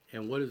forward.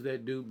 And what does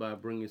that do by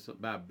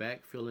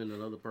backfilling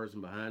another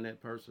person behind that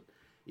person?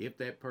 If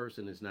that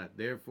person is not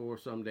there for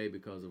someday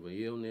because of an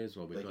illness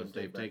or because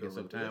they've taken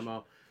some time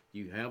off,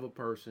 you have a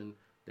person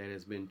that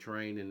has been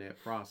trained in that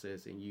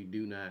process, and you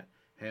do not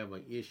have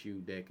an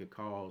issue that could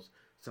cause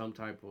some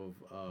type of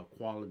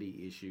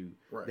quality issue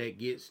that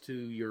gets to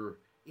your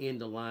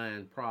end of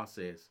line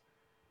process,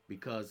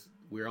 because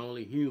we're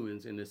only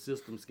humans and the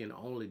systems can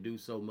only do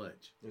so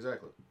much.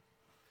 Exactly.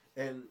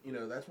 And,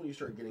 that's when you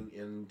start getting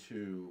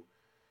into,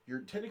 you're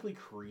technically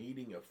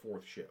creating a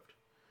fourth shift.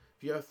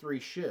 If you have 3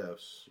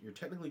 shifts, you're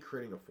technically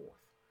creating a fourth.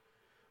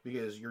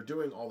 Because you're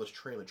doing all this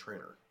train the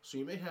trainer. So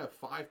you may have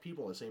 5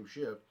 people in the same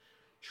shift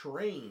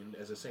trained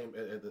as the same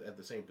at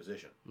the same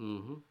position.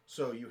 Mm-hmm.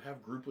 So you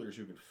have group leaders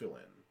who can fill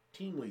in,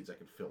 team leads that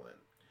can fill in.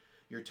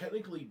 You're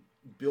technically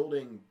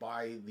building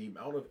by the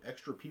amount of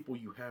extra people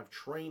you have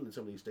trained in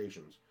some of these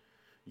stations.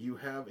 You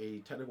have a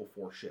technical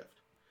force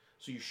shift,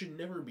 so you should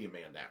never be a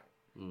man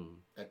down.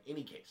 At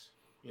any case,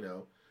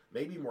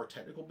 maybe more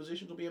technical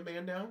positions will be a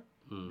man down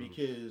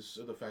because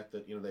of the fact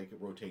that they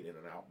could rotate in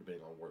and out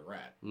depending on where they're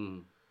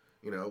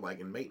at. Like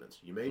in maintenance,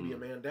 you may be a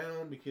man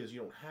down because you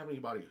don't have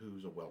anybody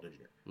who's a weld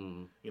engineer,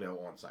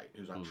 on site,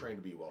 who's not trained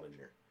to be a weld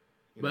engineer.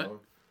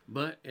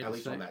 But at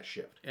least on that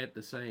shift. At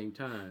the same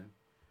time,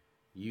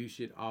 you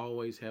should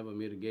always have a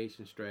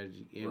mitigation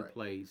strategy in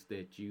place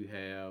that you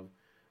have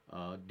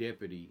a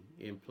deputy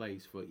in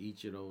place for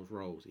each of those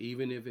roles.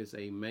 Even if it's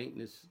a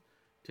maintenance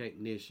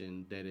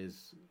technician that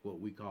is what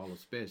we call a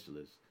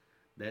specialist,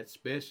 that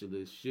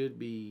specialist should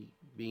be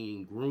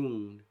being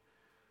groomed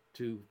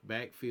to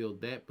backfill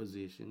that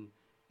position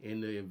in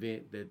the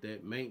event that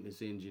that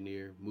maintenance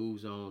engineer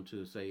moves on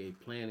to, say, a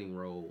planning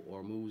role,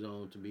 or moves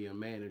on to be a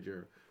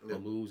manager, or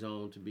moves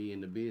on to be in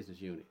the business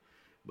unit.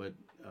 But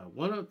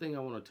one other thing I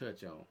want to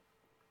touch on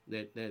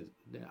that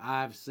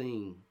I've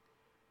seen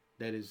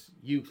that is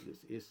useless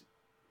is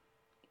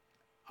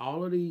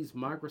all of these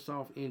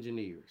Microsoft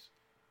engineers.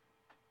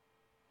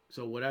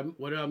 So what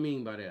do I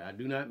mean by that? I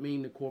do not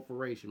mean the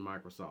corporation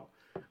Microsoft.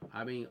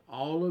 I mean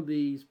all of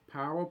these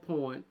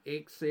PowerPoint,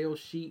 Excel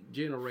sheet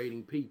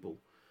generating people.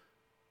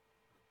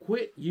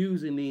 Quit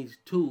using these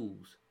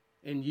tools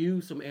and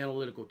use some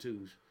analytical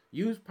tools.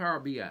 Use Power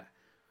BI.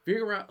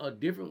 Figure out a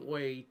different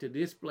way to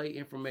display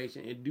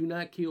information, and do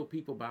not kill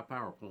people by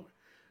PowerPoint.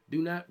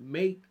 Do not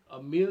make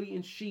a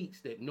million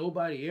sheets that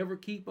nobody ever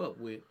keep up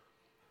with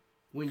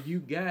when you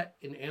got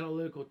an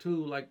analytical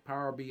tool like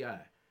Power BI.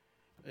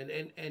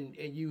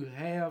 And you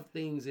have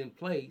things in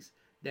place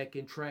that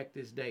can track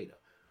this data.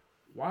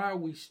 Why are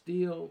we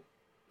still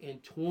in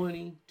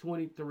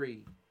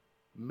 2023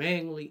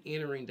 manually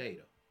entering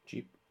data?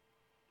 Cheap.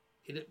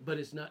 But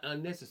it's not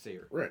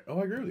unnecessary. Right. Oh,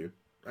 I agree with you.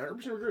 I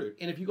 100% agree with you.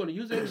 And if you're going to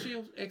use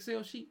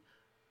Excel sheet,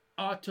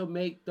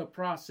 automate the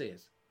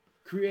process.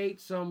 Create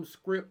some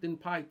script in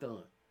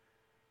Python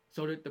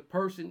so that the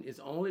person is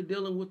only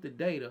dealing with the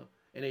data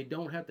and they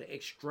don't have to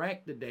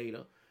extract the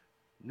data,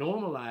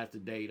 normalize the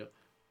data,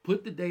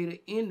 put the data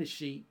in the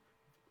sheet,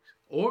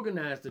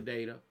 organize the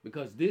data,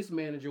 because this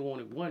manager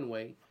wants it one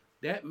way,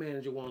 that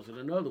manager wants it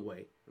another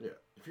way. Yeah.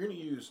 If you're going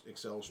to use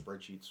Excel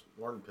spreadsheets,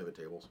 learn pivot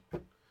tables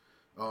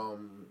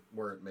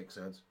where it makes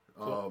sense.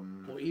 Well,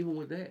 even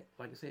with that,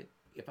 like I said,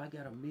 if I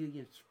got a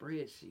million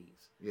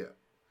spreadsheets. Yeah.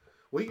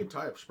 Well, you can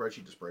tie up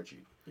spreadsheet to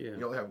spreadsheet. Yeah.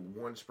 You only have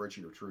one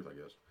spreadsheet of truth, I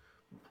guess.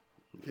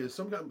 Because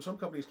some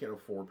companies can't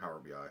afford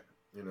Power BI,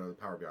 the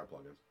Power BI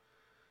plugins,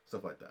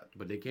 stuff like that.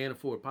 But they can't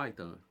afford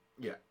Python.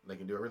 Yeah, they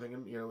can do everything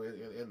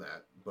in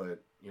that,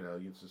 but you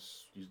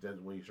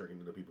then when you start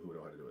getting into people who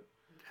know how to do it.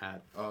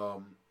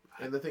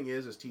 And the thing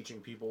is teaching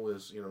people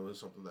is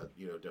something that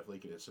definitely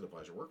can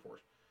incentivize your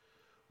workforce.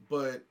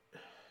 But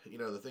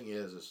the thing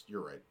is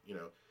you're right.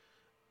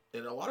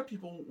 And a lot of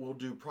people will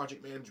do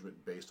project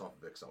management based off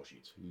of Excel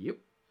sheets. Yep.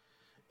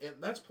 And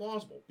that's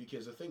plausible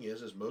because the thing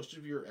is most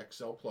of your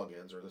Excel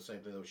plugins are the same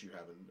thing that you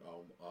have in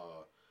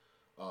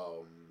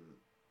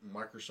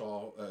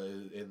Microsoft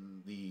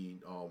in the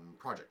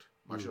project.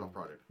 Microsoft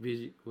Project.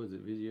 Was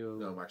it Visio?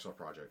 No, Microsoft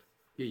Project.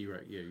 Yeah, you're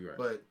right.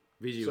 But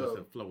Visio is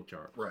a flow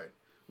chart. Right.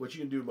 Which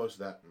you can do most of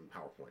that in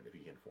PowerPoint if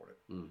you can't afford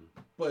it. Mm-hmm.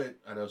 But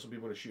I know some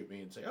people are going to shoot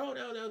me and say, "Oh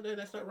no,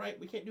 that's not right.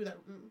 We can't do that.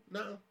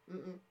 No,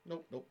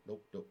 nope.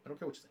 I don't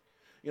care what you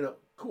say.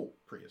 Cool,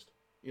 Priest.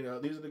 These are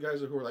the guys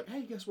who are like,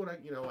 hey, guess what? I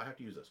have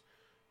to use this.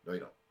 No, you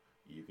don't.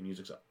 You can use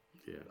Excel.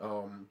 Yeah.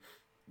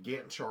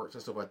 Gantt charts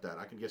and stuff like that.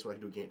 I can guess what I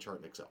can do a Gantt chart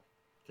in Excel.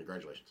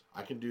 Congratulations.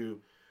 I can do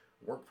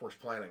workforce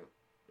planning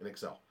in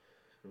Excel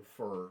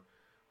for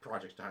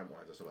project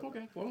timelines and stuff like that.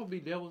 Okay. Well, I'm gonna be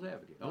devil's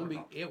advocate. I'm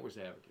gonna be Edward's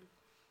advocate.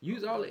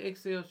 Use all the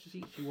Excel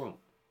sheets you want.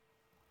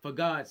 For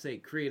God's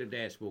sake, create a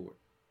dashboard.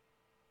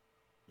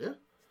 Yeah.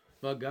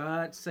 For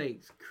God's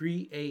sakes,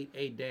 create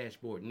a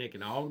dashboard. And it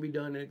can all be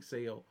done in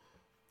Excel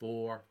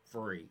for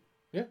free.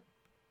 Yeah.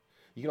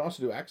 You can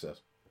also do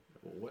Access.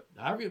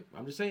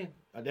 I'm just saying,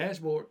 a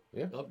dashboard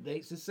Yeah.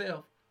 updates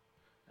itself.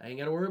 I ain't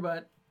got to worry about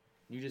it.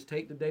 You just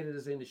take the data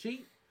that's in the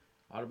sheet,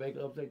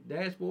 automatically update the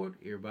dashboard.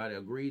 Everybody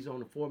agrees on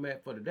the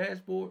format for the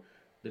dashboard.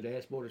 The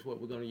dashboard is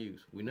what we're going to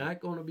use. We're not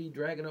going to be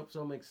dragging up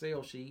some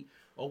Excel sheet,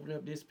 opening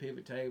up this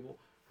pivot table,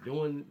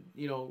 doing,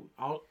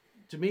 all.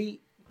 To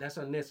me, that's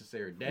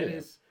unnecessary. That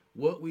is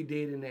what we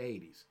did in the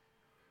 80s.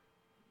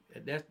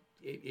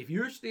 If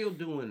you're still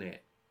doing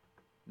that,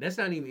 that's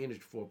not even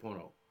Industry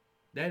 4.0.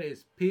 That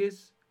is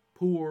piss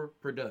poor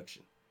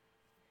production.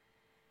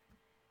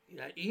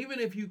 Even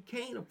if you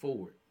can't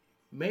afford,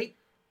 make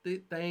the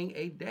thing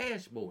a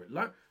dashboard.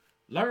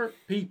 Learn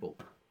people.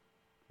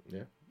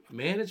 Yeah.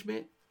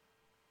 Management.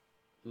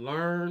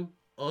 Learn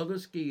other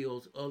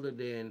skills other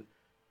than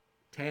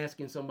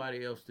tasking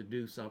somebody else to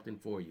do something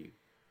for you.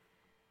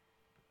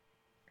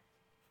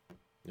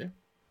 Yeah.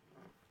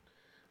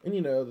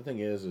 And the thing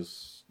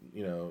is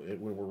when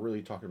we're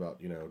really talking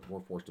about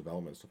workforce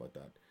development and stuff like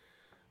that,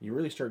 you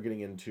really start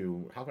getting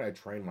into how can I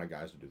train my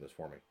guys to do this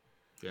for me?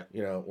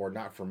 Yeah. Or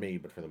not for me,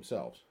 but for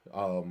themselves.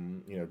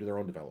 Do their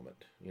own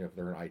development. If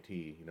they're in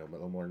IT, let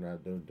them learn how to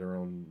do their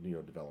own,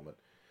 development.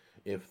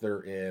 If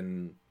they're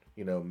in,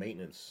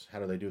 maintenance, how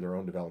do they do their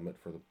own development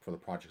for the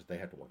projects they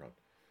have to work on?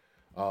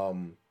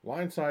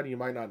 Line side, you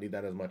might not need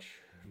that as much,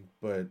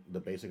 but the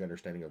basic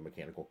understanding of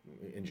mechanical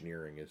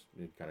engineering is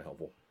kind of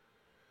helpful.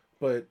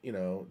 But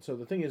so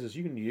the thing is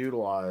you can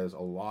utilize a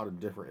lot of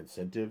different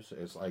incentives.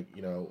 It's like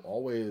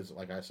always,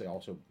 like I say,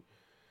 also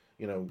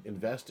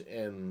invest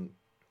in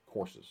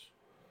courses.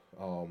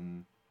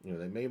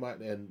 They might,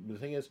 and the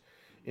thing is,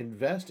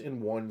 invest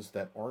in ones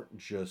that aren't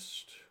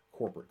just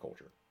corporate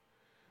culture.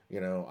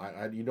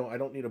 I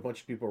don't need a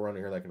bunch of people around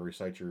here that can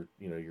recite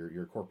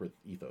your corporate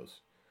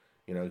ethos.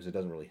 Because it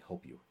doesn't really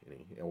help you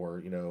any.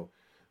 Or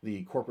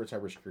the corporate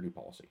cybersecurity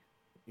policy.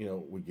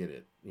 We get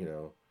it.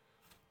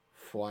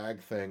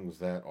 Flag things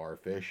that are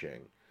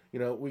phishing.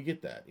 We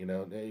get that.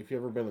 If you've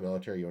ever been in the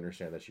military, you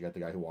understand that you got the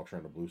guy who walks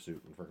around in a blue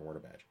suit and freaking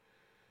wearing a badge.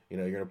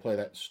 You're going to play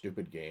that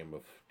stupid game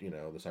of, the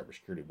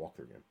cybersecurity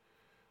walkthrough game.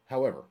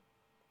 However,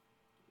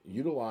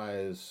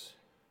 utilize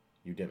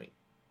Udemy.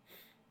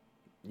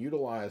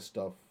 Utilize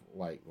stuff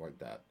like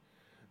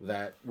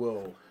that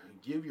will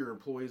give your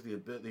employees the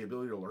ability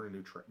to learn a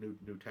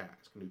new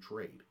task, a new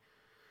trade,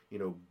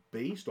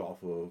 based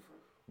off of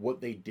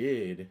what they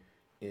did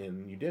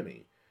in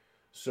Udemy.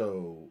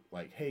 So,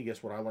 like, hey,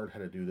 guess what? I learned how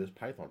to do this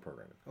Python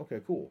programming. Okay,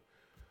 cool.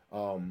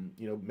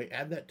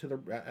 Add that to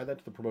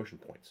the promotion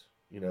points.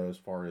 As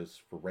far as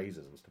for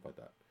raises and stuff like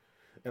that.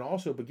 And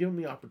also, but give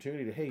them the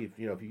opportunity to, hey, if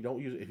you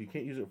don't use it, if you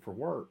can't use it for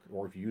work,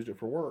 or if you used it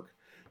for work,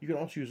 you can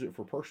also use it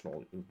for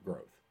personal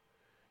growth.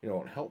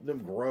 And help them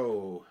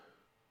grow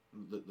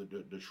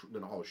the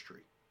knowledge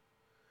tree.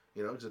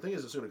 Because the thing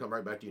is, it's going to come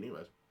right back to you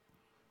anyways.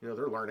 They're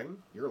learning,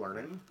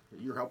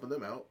 you're helping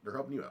them out, they're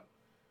helping you out.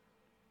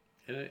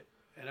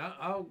 And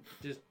I'll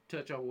just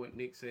touch on what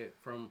Nick said,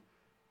 from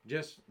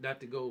just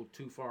not to go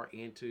too far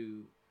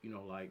into,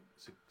 like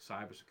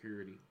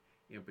cybersecurity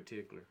in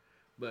particular,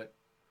 but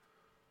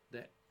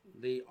that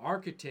the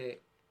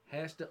architect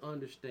has to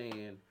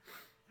understand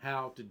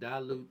how to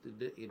dilute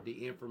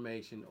the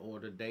information or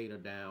the data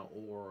down,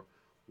 or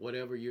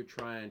whatever you're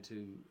trying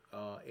to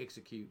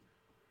execute,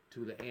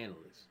 to the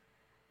analyst.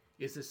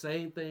 It's the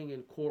same thing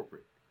in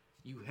corporate.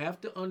 You have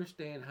to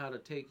understand how to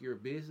take your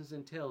business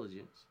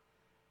intelligence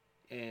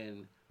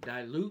and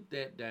dilute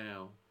that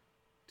down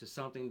to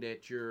something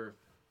that your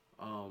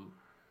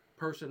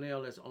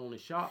personnel that's on the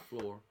shop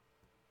floor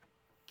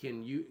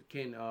can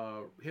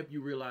help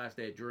you realize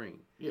that dream.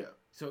 Yeah.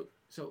 So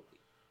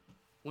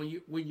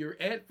when you're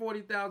at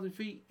 40,000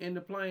 feet in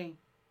the plane,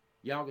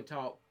 y'all can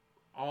talk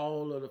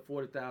all of the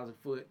 40,000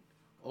 foot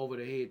over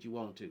the head you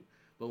want to.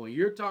 But when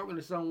you're talking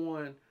to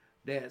someone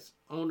that's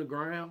on the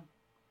ground,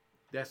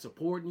 that's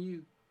supporting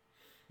you,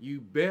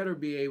 you better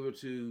be able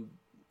to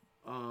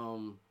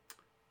dumb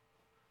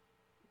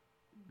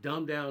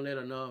down that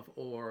enough,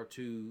 or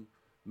to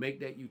make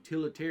that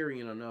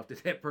utilitarian enough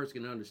that that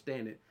person can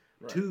understand it,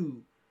 right,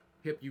 to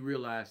help you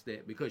realize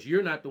that, because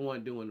you're not the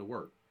one doing the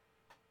work.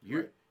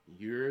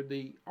 You're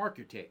the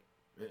architect.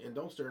 And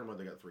don't stare at them like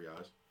they got three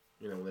eyes,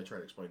 when they try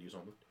to explain to you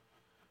something.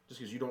 Just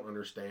because you don't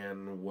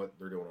understand what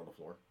they're doing on the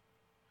floor.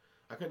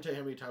 I couldn't tell you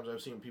how many times I've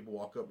seen people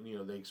walk up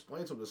and, they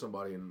explain something to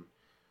somebody, and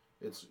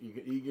it's you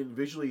can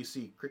visually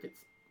see crickets.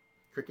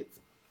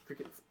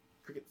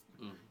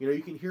 Mm.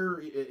 You can hear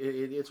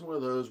it's one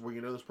of those where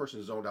this person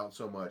is zoned out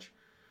so much,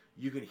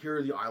 you can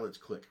hear the eyelids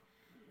click,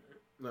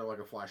 like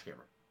a flash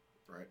camera,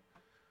 right?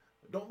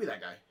 Don't be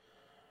that guy.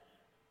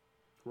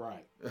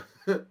 Right.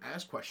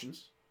 Ask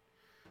questions.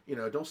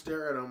 Don't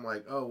stare at them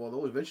like, oh, well,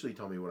 they'll eventually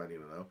tell me what I need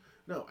to know.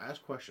 No,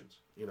 ask questions,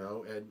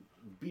 and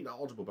be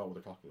knowledgeable about what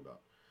they're talking about.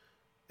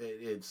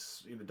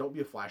 It's, don't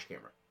be a flash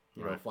camera,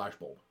 right, flash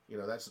bulb.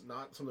 That's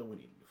not something we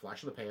need.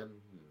 Flash in the pan,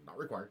 not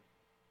required.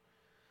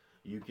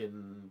 You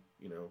can,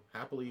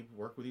 happily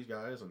work with these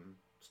guys and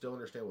still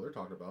understand what they're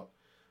talking about,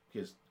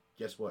 because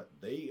guess what?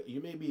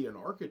 You may be an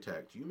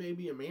architect, you may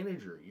be a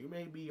manager, you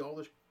may be all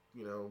this,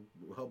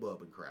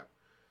 hubbub and crap.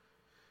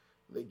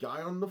 The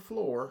guy on the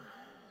floor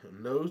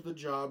knows the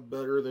job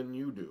better than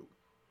you do.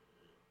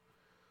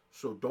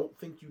 So don't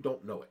think you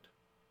don't know it.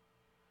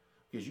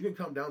 Because you can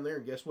come down there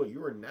and guess what?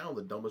 You are now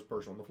the dumbest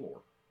person on the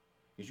floor.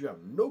 Because you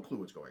have no clue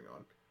what's going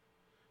on.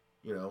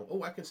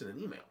 I can send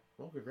an email.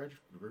 Well,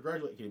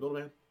 congratulate. Can you build a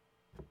van?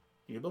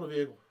 Can you build a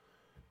vehicle?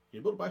 Can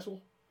you build a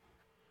bicycle?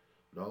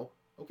 No?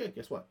 Okay,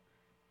 guess what?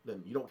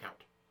 Then you don't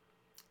count.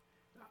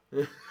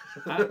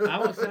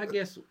 I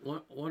guess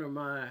one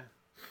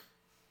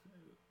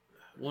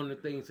of the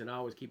things that I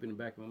always keep in the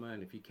back of my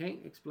mind, if you can't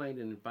explain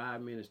it in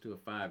 5 minutes to a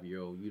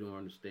 5-year-old, you don't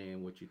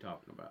understand what you're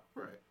talking about.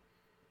 Right.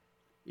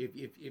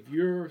 If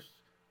you're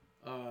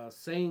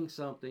saying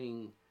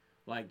something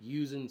like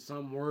using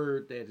some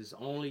word that is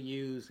only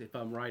used if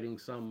I'm writing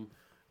some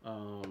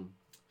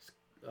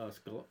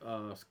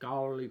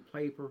scholarly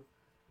paper,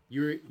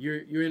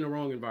 you're in the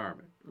wrong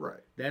environment. Right.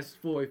 That's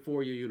for a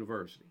 4-year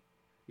university.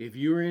 If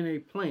you're in a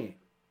plant,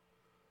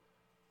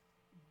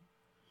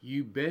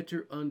 you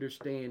better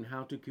understand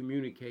how to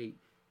communicate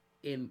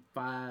in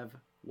 5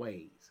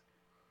 ways.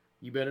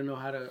 You better know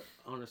how to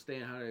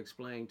understand how to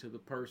explain to the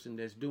person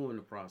that's doing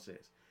the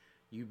process.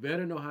 You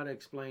better know how to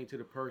explain to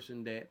the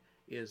person that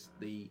is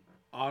the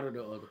auditor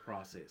of the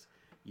process.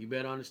 You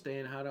better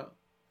understand how to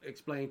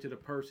explain to the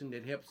person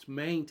that helps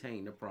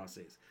maintain the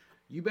process.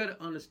 You better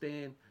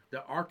understand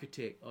the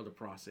architect of the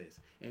process.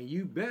 And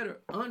you better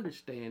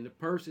understand the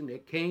person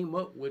that came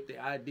up with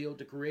the ideal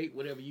to create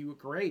whatever you were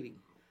creating,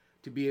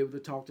 to be able to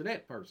talk to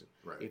that person.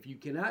 Right. If you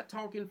cannot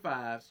talk in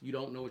 5s, you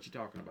don't know what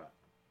you're talking about.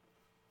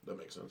 That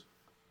makes sense.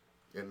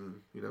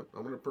 And, I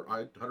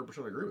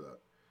 100% agree with that.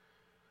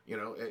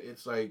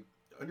 It's like,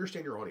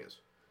 understand your audience.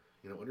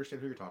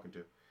 Understand who you're talking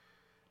to.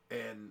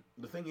 And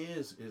the thing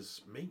is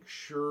make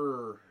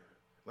sure,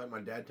 like my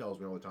dad tells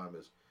me all the time,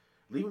 is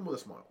leave them with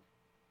a smile.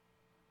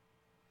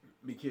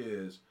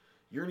 Because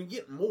you're going to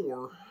get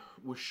more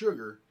with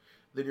sugar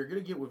than you're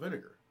going to get with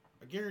vinegar.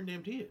 I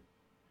guarantee it.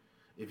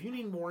 If you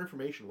need more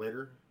information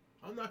later,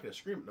 I'm not going to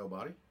scream at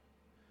nobody.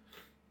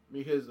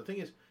 Because the thing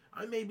is,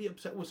 I may be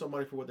upset with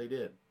somebody for what they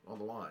did on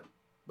the line.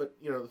 But,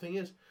 the thing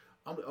is,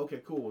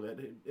 okay, cool,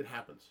 it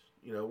happens.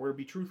 We're going to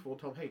be truthful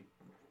and tell them, hey,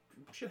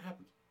 shit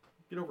happens.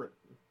 Get over it.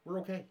 We're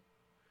okay.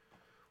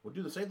 We'll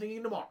do the same thing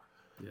again tomorrow.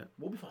 Yeah.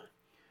 We'll be fine.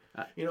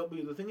 But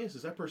the thing is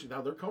that person,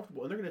 now they're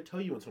comfortable, and they're going to tell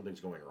you when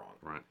something's going wrong.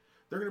 Right.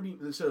 They're going to be,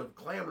 instead of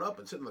clamming up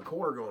and sitting in the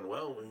corner going,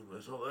 well, I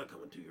saw that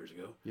coming 2 years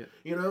ago. Yeah.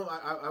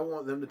 I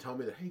want them to tell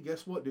me that, hey,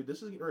 guess what, dude,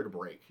 this is getting ready to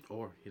break.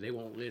 Or they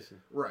won't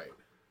listen. Right.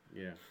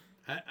 Yeah.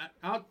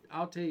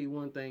 I'll tell you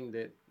one thing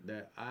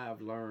that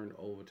I've learned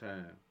over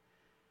time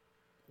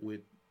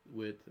with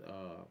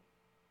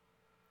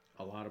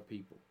a lot of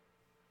people.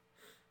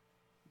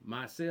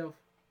 Myself,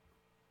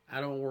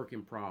 I don't work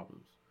in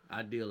problems.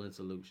 I deal in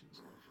solutions.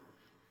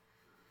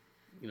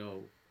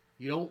 You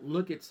don't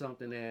look at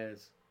something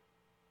as,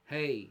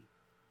 hey,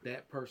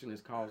 that person is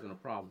causing a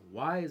problem.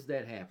 Why is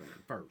that happening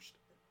first?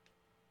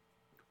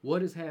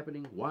 What is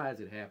happening? Why is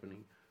it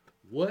happening?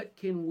 What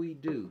can we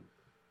do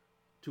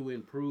to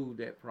improve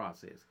that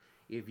process?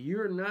 If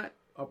you're not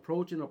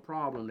approaching a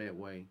problem that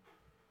way,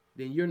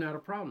 then you're not a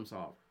problem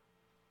solver.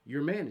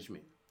 You're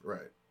management.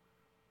 Right.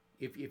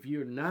 If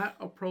you're not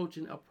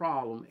approaching a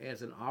problem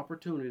as an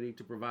opportunity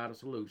to provide a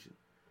solution,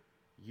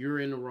 you're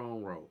in the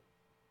wrong role.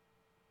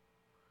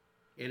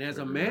 And as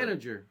a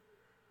manager,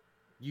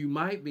 you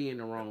might be in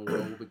the wrong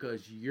role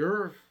because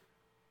your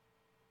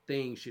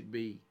thing should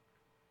be,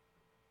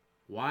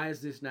 why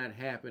is this not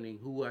happening?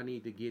 Who I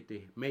need to get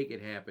to make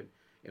it happen?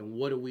 And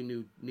what do we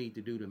need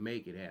to do to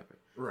make it happen?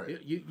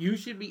 Right. You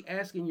should be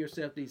asking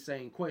yourself these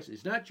same questions.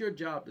 It's not your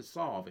job to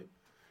solve it,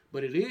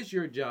 but it is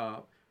your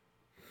job,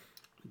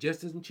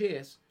 just as in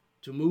chess,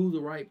 to move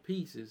the right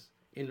pieces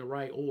in the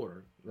right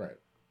order. Right.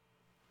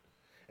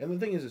 And the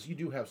thing is you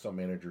do have some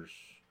managers,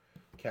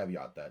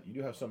 caveat that, you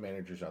do have some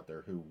managers out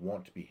there who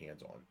want to be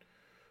hands-on,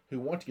 who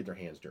want to get their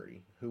hands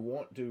dirty, who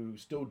want to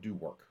still do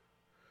work.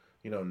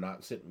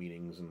 Not sit in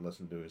meetings and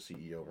listen to a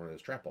CEO run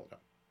his trap all the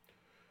time.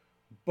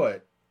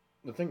 But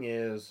the thing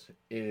is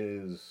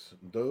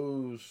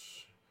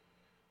those,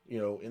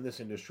 in this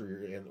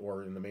industry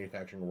or in the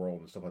manufacturing world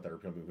and stuff like that are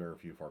becoming very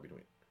few, far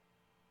between.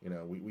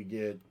 We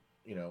get,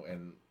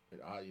 and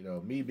I,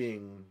 me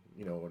being,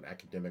 an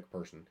academic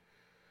person,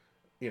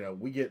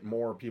 we get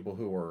more people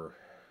who are,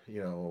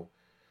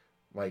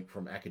 like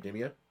from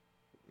academia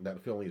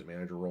that fill these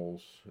manager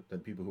roles than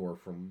people who are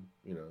from,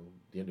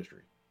 the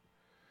industry.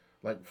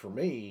 Like for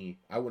me,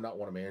 I would not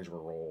want a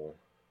management role,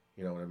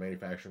 in a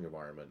manufacturing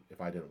environment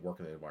if I didn't work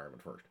in the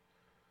environment first.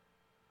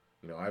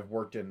 I've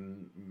worked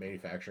in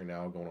manufacturing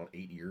now going on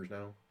 8 years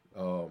now.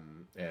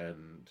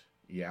 And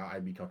yeah,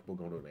 I'd be comfortable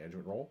going to a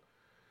management role,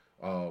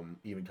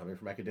 even coming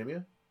from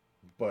academia.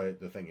 But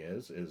the thing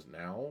is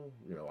now,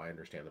 I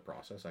understand the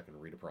process. I can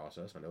read a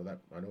process. I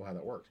know how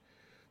that works.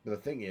 But the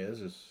thing is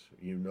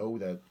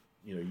that,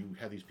 you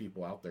have these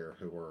people out there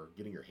who are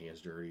getting your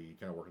hands dirty,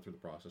 kind of working through the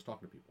process,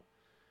 talking to people.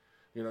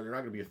 They're not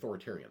going to be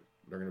authoritarian.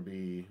 They're going to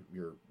be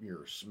your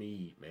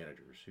SME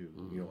managers who,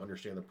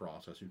 understand the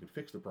process, who can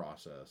fix the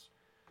process,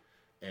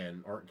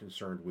 and aren't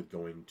concerned with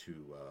going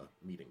to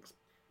meetings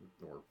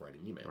or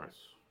writing emails, right,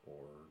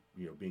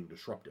 or being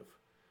disruptive.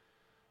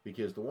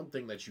 Because the one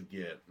thing that you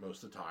get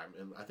most of the time,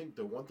 and I think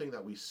the one thing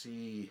that we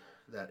see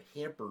that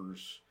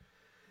hampers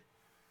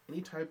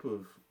any type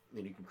of,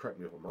 and you can correct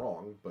me if I'm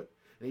wrong, but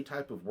any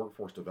type of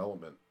workforce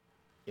development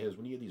is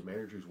when you get these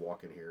managers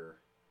walk in here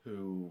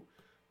who,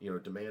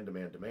 demand,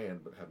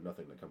 but have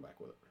nothing to come back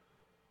with it.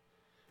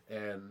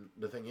 And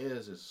the thing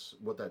is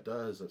what that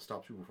does, that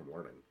stops people from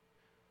learning.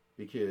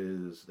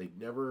 Because they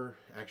never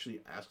actually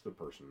ask the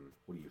person,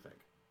 what do you think?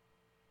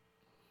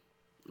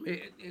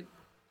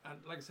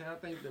 Like I said, I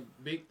think the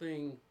big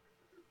thing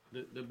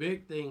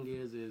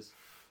is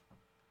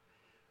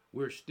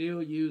we're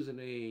still using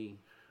the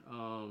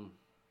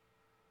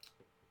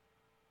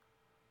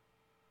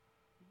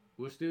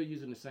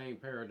same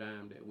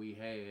paradigm that we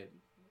had,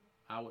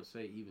 I would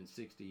say even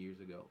 60 years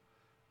ago.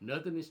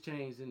 Nothing has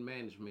changed in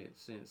management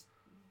since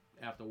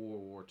after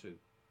World War II.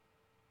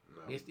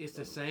 No, It's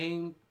the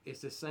same.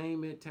 It's the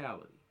same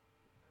mentality.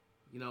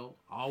 You know,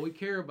 all we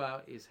care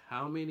about is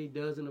how many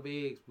dozen of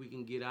eggs we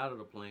can get out of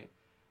the plant.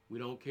 We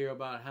don't care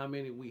about how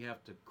many we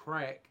have to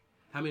crack,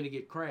 how many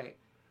get cracked.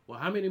 Well,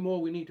 how many more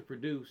we need to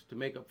produce to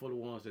make up for the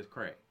ones that's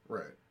cracked.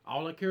 Right.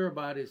 All I care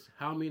about is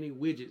how many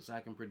widgets I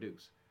can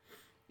produce.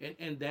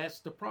 And that's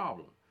the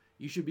problem.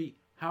 You should be,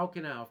 how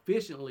can I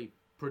efficiently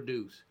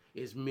produce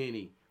as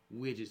many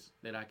widgets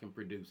that I can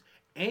produce?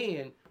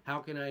 And how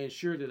can I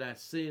ensure that I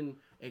send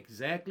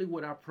exactly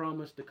what I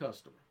promised the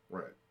customer?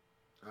 Right.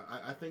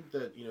 I think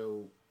that,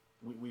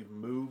 we've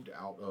moved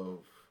out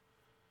of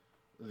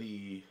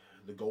the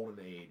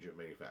golden age of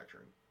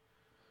manufacturing.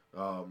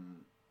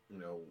 You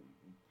know,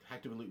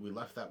 actively we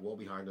left that well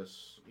behind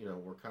us. You know,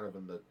 we're kind of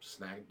in the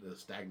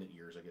stagnant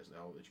years, I guess,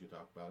 now that you can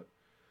talk about it.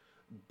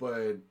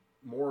 But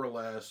more or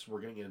less,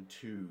 we're getting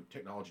into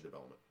technology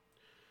development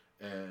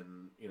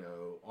and,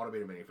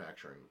 automated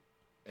manufacturing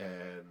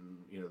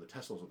and, the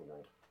Teslas of the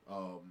world.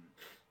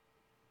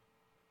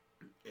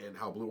 And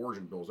how Blue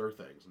Origin builds their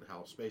things and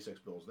how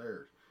SpaceX builds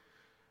theirs.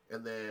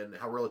 And then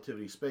how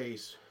Relativity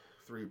Space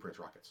 3D prints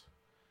rockets.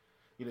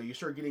 You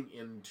start getting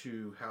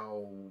into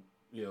how,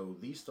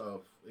 these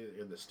stuff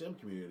in the STEM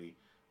community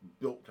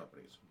built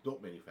companies,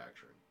 built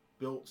manufacturing,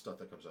 built stuff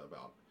that comes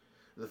about.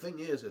 The thing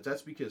is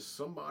that's because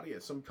somebody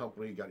at some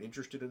company got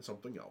interested in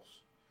something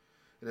else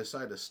and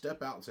decided to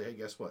step out and say, hey,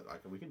 guess what?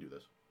 We can do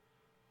this.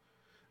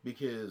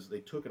 Because they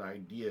took an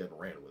idea and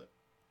ran with it.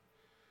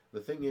 The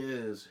thing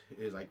is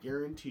I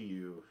guarantee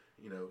you,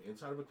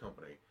 inside of a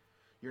company,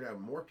 you're going to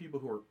have more people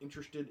who are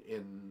interested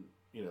in,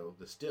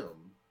 the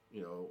STEM,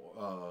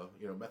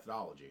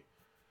 methodology,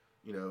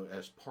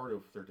 as part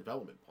of their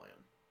development plan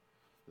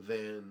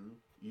than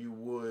you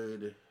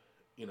would,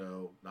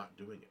 not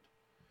doing it.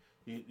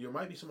 You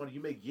might be somebody you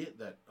may get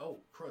that, oh,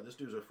 crud, this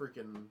dude's a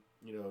freaking,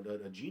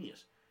 a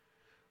genius.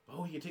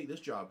 Oh, he can take this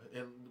job.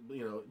 And,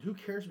 who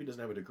cares if he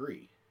doesn't have a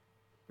degree?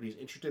 But he's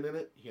interested in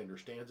it. He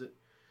understands it.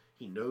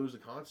 He knows the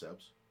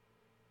concepts.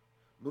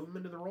 Move him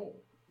into the role.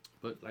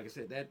 But like I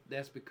said,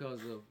 that's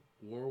because of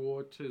World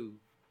War II.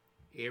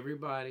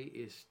 Everybody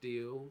is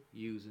still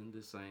using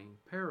the same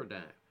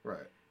paradigm.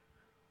 Right.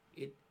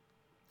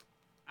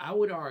 I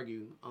would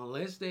argue,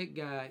 unless that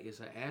guy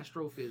is an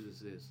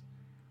astrophysicist,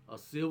 a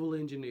civil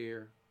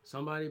engineer,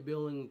 somebody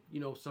building,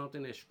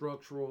 something that's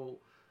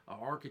structural, an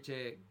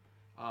architect,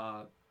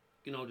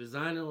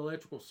 designing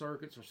electrical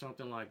circuits or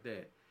something like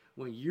that.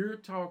 When you're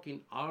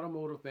talking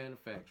automotive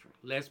manufacturing,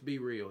 let's be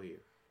real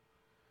here.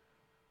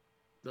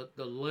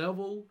 The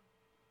level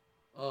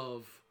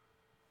of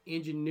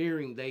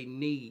engineering they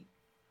need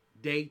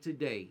day to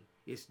day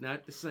is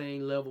not the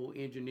same level of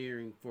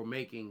engineering for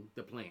making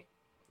the plant.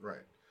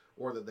 Right.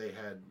 Or that they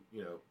had,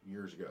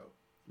 years ago.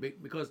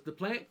 Because the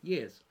plant,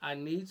 yes, I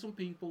need some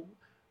people.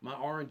 My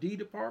R&D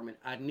department,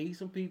 I need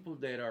some people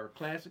that are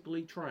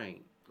classically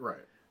trained.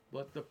 Right.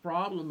 But the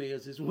problem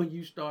is when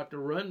you start to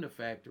run the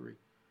factory,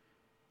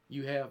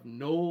 you have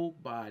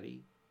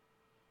nobody,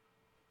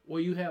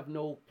 or you have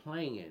no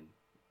plan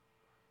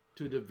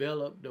to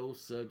develop those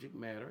subject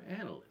matter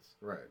analysts.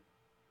 Right.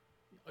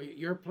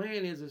 Your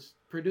plan is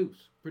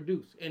produce,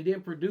 and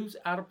then produce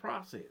out of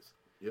process.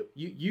 Yep.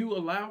 You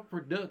allow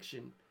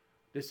production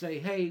to say,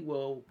 hey,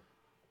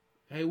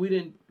 we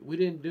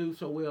didn't do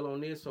so well on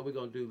this, so we're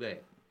gonna do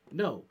that.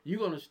 No, you're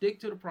gonna stick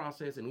to the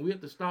process, and we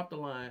have to stop the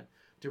line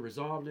to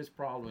resolve this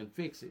problem and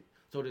fix it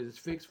so that it's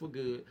fixed for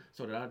good,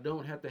 so that I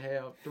don't have to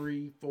have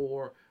 3,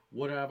 4,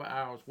 whatever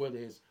hours, whether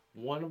it's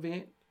one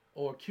event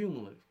or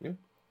cumulative. Yeah.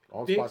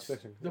 All Fix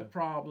the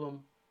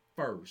problem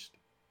first,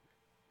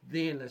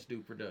 then let's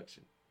do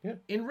production. Yeah.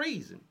 In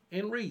reason.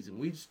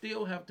 We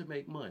still have to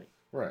make money.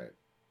 Right.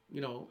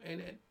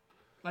 And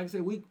like I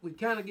said, we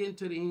kind of get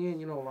into the end,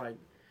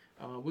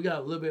 we got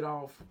a little bit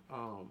off.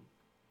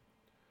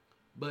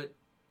 But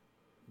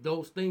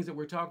those things that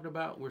we're talking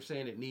about, we're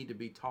saying it need to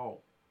be taught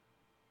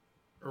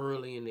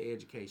early in the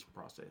education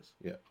process.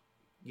 Yeah.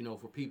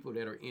 For people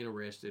that are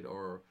interested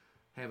or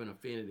have an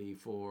affinity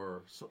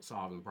for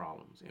solving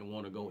problems and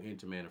want to go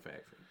into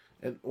manufacturing.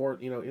 And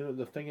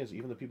the thing is,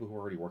 even the people who are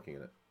already working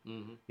in it.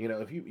 Mm-hmm.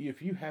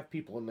 If you have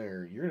people in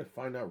there, you're gonna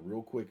find out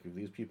real quick if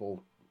these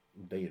people,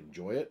 they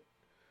enjoy it,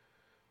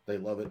 they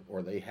love it,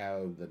 or they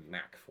have the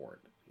knack for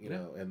it.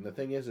 And the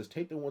thing is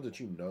take the ones that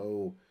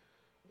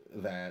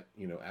that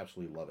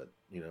absolutely love it.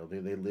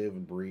 They live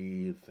and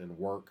breathe and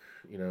work.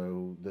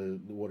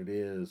 What it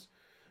is.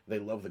 They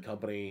love the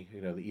company.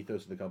 The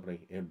ethos of the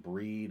company, and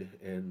breed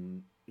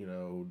and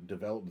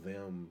develop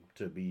them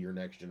to be your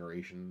next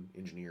generation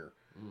engineer,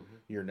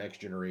 your next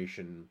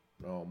generation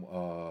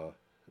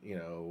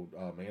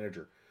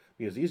manager.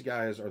 Because these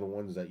guys are the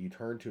ones that you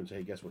turn to and say,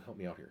 hey, guess what? Help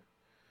me out here.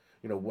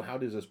 How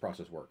does this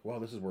process work? Well,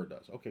 this is where it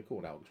does. Okay,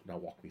 cool. Now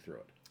walk me through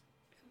it.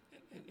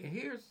 And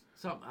here's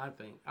something I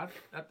think. I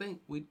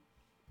think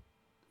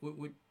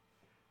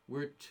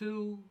we're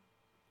too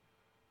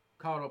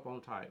caught up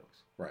on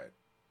titles. Right.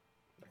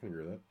 I can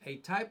agree with that. A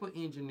type of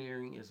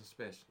engineering is a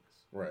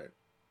specialist. Right.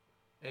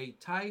 A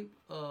type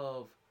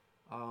of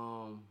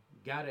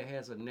guy that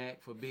has a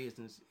knack for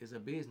business is a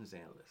business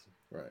analyst.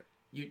 Right.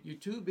 You're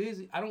too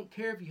busy. I don't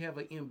care if you have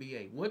an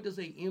MBA. What does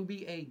a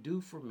MBA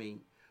do for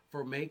me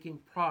for making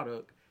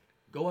product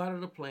go out of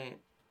the plant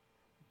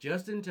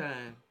just in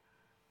time,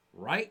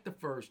 right the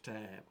first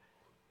time,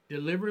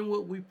 delivering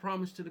what we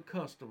promised to the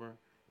customer,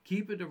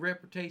 keeping the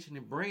reputation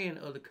and brand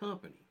of the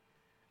company?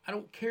 I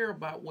don't care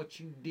about what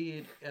you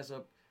did as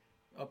a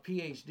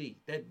PhD.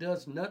 That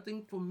does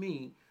nothing for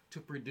me to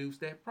produce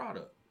that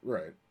product.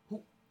 Right.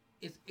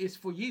 It's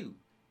for you.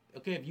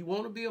 Okay, if you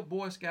want to be a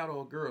Boy Scout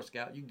or a Girl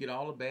Scout, you can get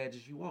all the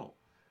badges you want.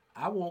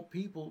 I want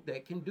people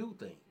that can do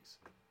things.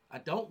 I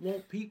don't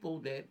want people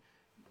that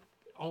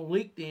on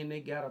LinkedIn they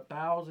got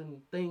 1,000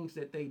 things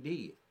that they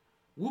did.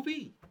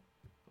 Whoopee.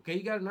 Okay,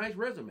 you got a nice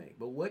resume,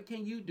 but what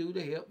can you do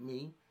to help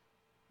me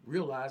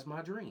realize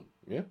my dream?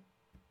 Yeah.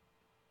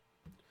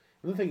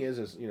 And the thing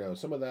is,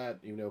 some of that,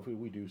 if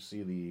we do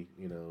see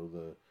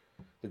the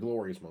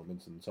glorious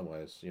moments in some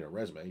ways,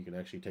 resume, you can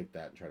actually take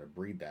that and try to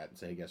breed that and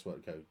say, hey, guess what?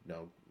 Okay,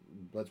 no,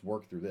 let's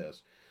work through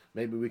this.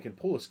 Maybe we can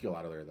pull a skill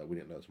out of there that we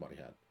didn't know somebody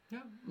had.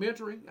 Yeah,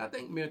 mentoring. I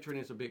think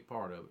mentoring is a big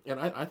part of it. And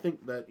I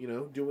think that,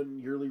 doing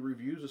yearly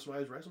reviews of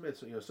somebody's resume,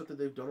 it's, something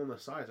they've done on the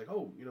side. It's like,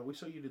 oh, we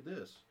saw you did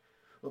this.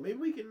 Well, maybe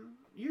we can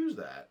use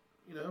that.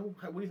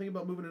 What do you think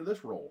about moving into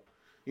this role?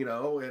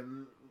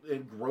 And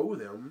grow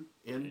them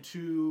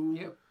into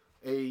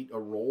a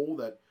role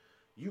that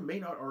you may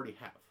not already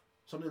have.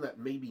 Something that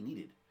may be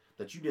needed,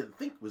 that you didn't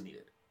think was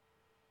needed.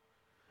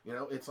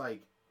 It's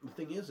like, the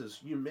thing is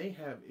you may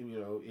have,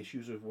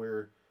 issues of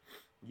where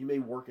you may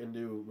work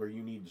into where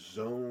you need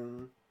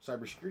zone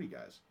cybersecurity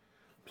guys.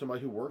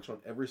 Somebody who works on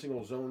every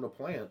single zone in the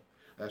plant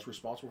that's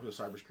responsible for the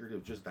cybersecurity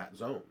of just that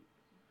zone.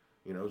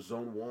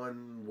 Zone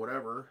 1,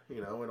 whatever,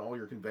 and all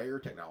your conveyor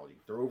technology.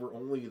 They're over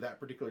only that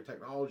particular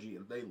technology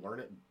and they learn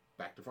it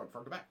back to front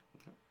to back.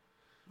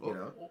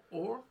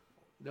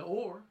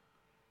 Or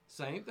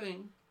same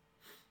thing,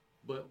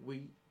 but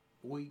we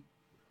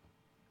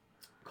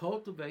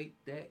cultivate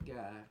that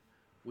guy.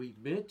 We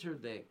mentor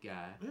that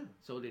guy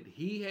so that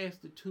he has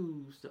the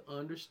tools to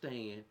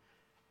understand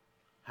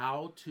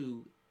how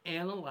to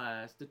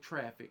analyze the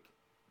traffic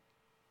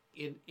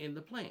in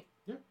the plant.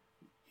 Yeah.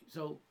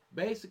 So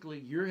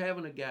basically, you're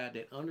having a guy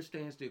that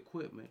understands the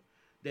equipment,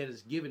 that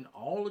is given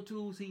all the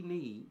tools he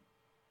needs,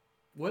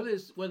 whether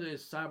it's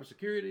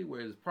cybersecurity,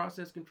 whether it's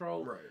process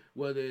control, right,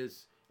 whether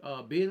it's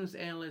business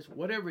analyst,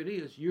 whatever it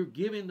is, you're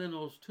giving them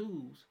those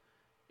tools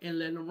and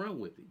letting them run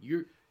with it.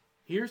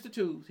 Here's the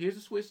tools, here's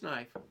the Swiss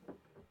knife.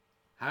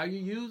 How you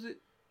use it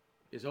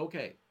is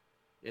okay.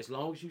 As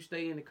long as you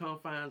stay in the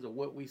confines of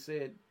what we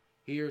said,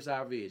 here's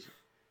our vision.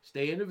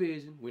 Stay in the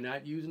vision. We're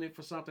not using it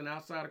for something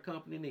outside of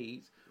company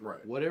needs.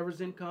 Right.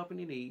 Whatever's in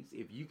company needs,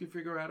 if you can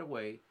figure out a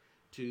way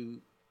to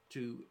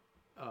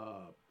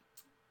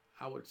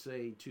I would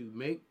say, to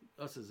make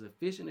us as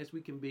efficient as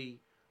we can be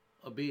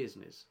a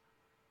business,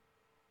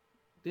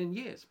 then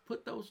yes,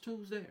 put those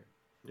tools there.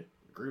 Yeah,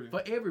 agree.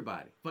 For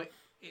everybody. But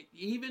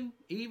even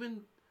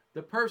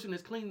the person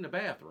that's cleaning the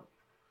bathroom.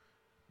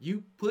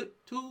 You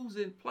put tools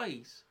in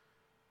place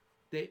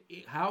that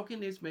how can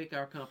this make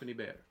our company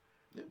better?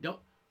 Yeah.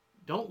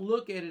 Don't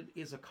look at it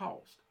as a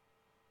cost.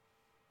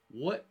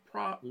 What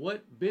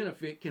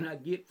benefit can I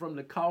get from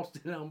the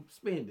cost that I'm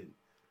spending?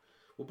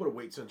 We'll put a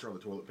weight sensor on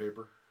the toilet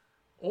paper.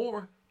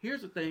 Or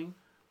here's the thing,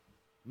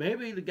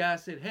 maybe the guy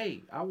said,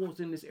 "Hey, I was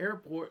in this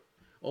airport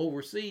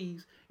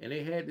overseas, and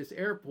they had this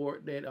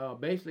airport that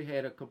basically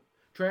had a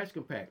trash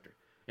compactor."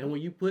 And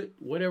when you put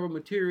whatever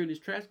material in this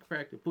trash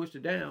compactor, pushed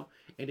it down,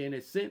 and then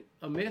it sent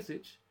a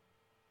message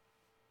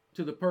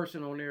to the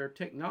person on their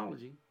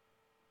technology,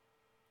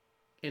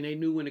 and they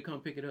knew when to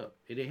come pick it up.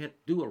 And they had to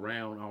do a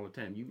round all the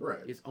time. Right.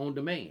 It's on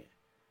demand.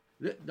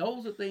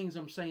 Those are things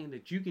I'm saying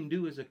that you can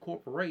do as a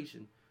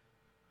corporation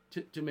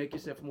to make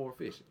yourself more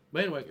efficient.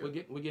 But anyway,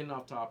 we're getting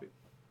off topic.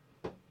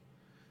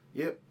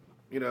 Yep.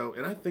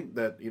 And I think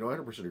that, I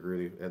 100%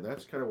 agree with you, and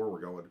that's kind of where we're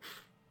going.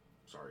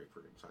 Sorry,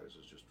 freaking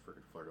sinuses just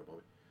freaking flared up on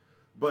me.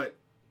 But,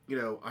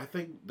 I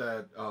think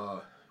that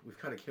we've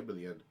kind of come to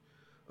the end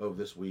of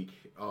this week.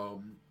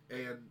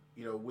 And,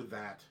 with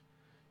that,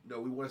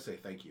 we want to say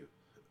thank you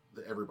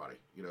to everybody,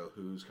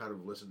 who's kind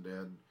of listened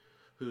in,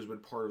 who's been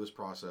part of this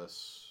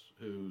process,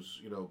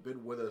 who's,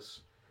 been with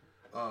us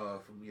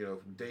from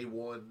day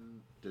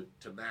one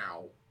to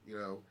now,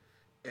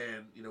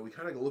 and, we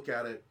kind of look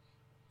at it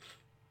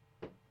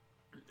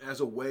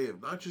as a way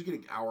of not just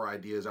getting our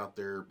ideas out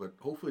there, but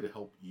hopefully to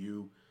help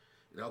you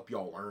and help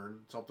y'all learn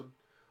something.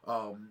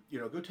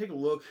 Go take a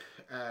look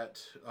at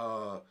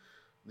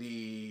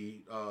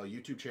the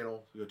YouTube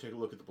channel. Go take a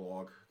look at the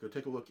blog. Go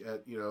take a look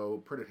at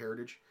Printed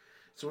Heritage.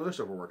 Some other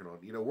stuff we're working on.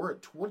 We're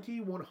at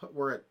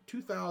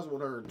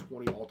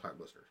 2,120 all-time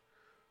listeners.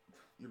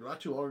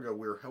 Not too long ago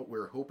we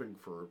were hoping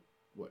for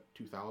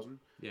 2,000.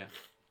 Yeah.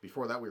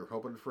 Before that we were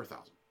hoping for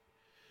 1,000.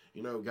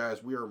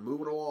 Guys, we are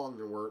moving along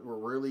and we're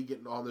really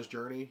getting on this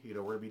journey. We're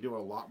going to be doing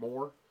a lot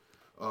more.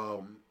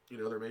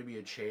 There may be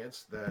a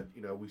chance that,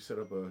 we set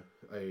up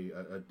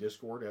a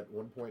Discord at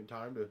one point in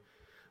time to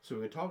so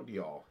we can talk to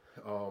y'all,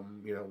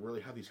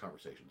 really have these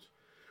conversations,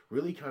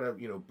 really kind of,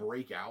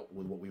 break out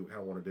with what we kind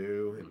of want to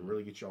do and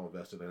really get y'all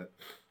invested in it.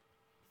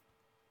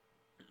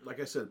 Like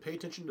I said, pay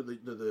attention to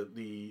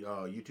the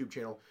YouTube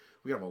channel.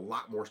 We have a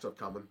lot more stuff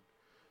coming.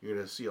 You're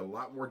going to see a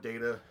lot more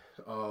data.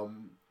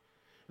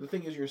 The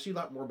thing is, you're going to see a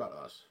lot more about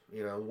us.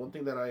 One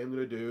thing that I am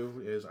going to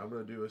do is I'm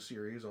going to do a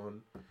series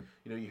on,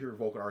 you hear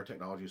Vulcanara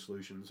Technology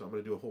Solutions. So I'm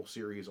going to do a whole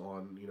series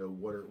on,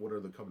 what are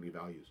the company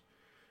values?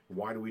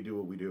 Why do we do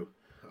what we do?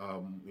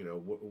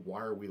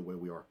 Why are we the way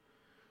we are?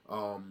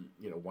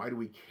 Why do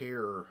we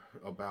care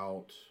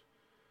about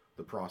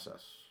the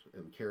process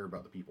and care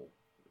about the people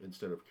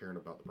instead of caring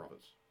about the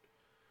profits?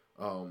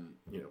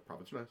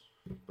 Profits are nice,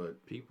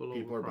 but people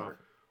are better.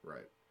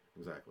 Right,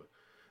 exactly.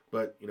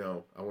 But,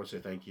 I want to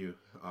say thank you.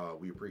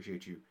 We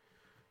appreciate you.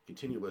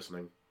 Continue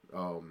listening.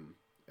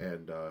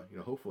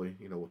 Hopefully,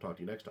 we'll talk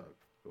to you next time.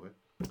 Go ahead.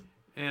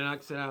 And like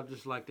I said, I'd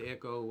just like to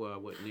echo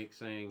what Nick's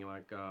saying.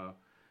 Like,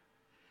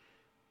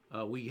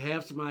 we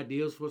have some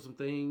ideas for some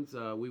things.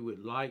 We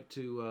would like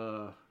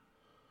to,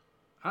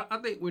 I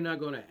think we're not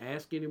going to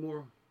ask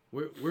anymore.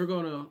 We're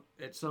going to,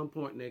 at some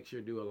point next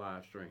year, do a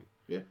live stream.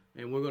 Yeah.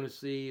 And we're going to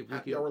see if we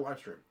can. Our live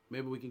stream.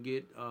 Maybe we can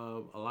get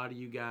a lot of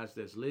you guys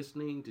that's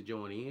listening to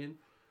join in.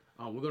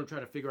 We're going to try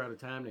to figure out a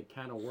time that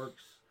kind of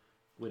works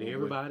with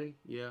everybody.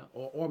 Yeah.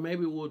 Or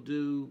maybe we'll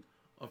do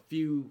a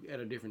few at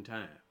a different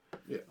time.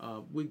 Yeah.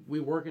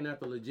 We're working out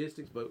the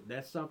logistics, but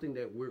that's something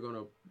that we're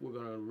gonna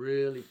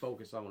really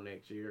focus on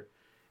next year.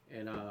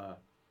 And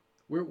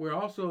we're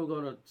also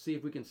gonna see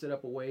if we can set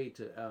up a way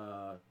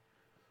to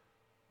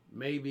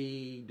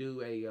maybe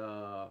do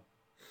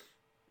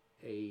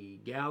a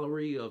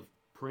gallery of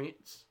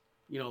prints.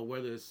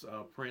 Whether it's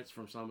prints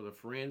from some of the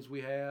friends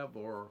we have,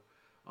 or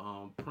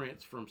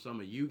prints from some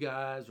of you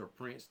guys, or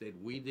prints that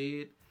we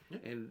did. Yeah.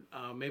 And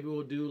maybe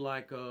we'll do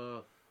like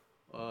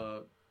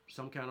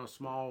some kind of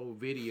small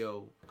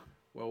video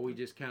where we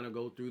just kind of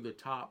go through the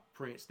top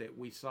prints that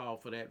we saw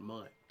for that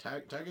month.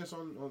 Tag us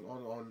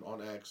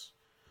on X.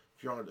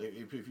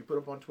 If you put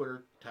up on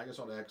Twitter, tag us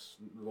on X,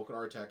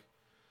 Vulcanara Tech.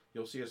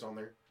 You'll see us on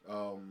there.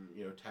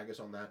 Tag us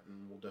on that,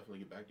 and we'll definitely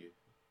get back to you.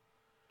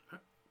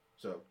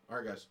 So, all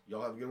right, guys,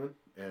 y'all have a good one,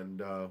 and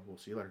we'll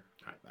see you later.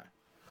 All right, bye.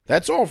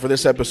 That's all for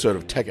this episode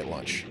of Tech at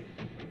Lunch.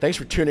 Thanks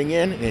for tuning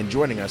in and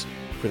joining us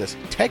for this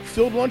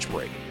tech-filled lunch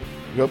break.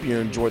 We hope you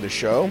enjoy the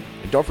show,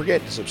 and don't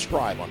forget to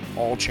subscribe on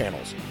all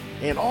channels.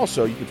 And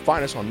also, you can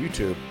find us on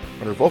YouTube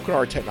under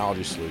Vulcanara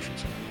Technology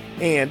Solutions.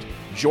 And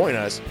join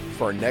us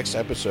for our next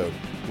episode,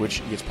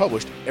 which gets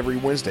published every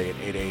Wednesday at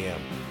 8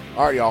 a.m.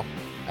 All right, y'all.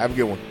 Have a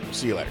good one. We'll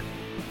see you later.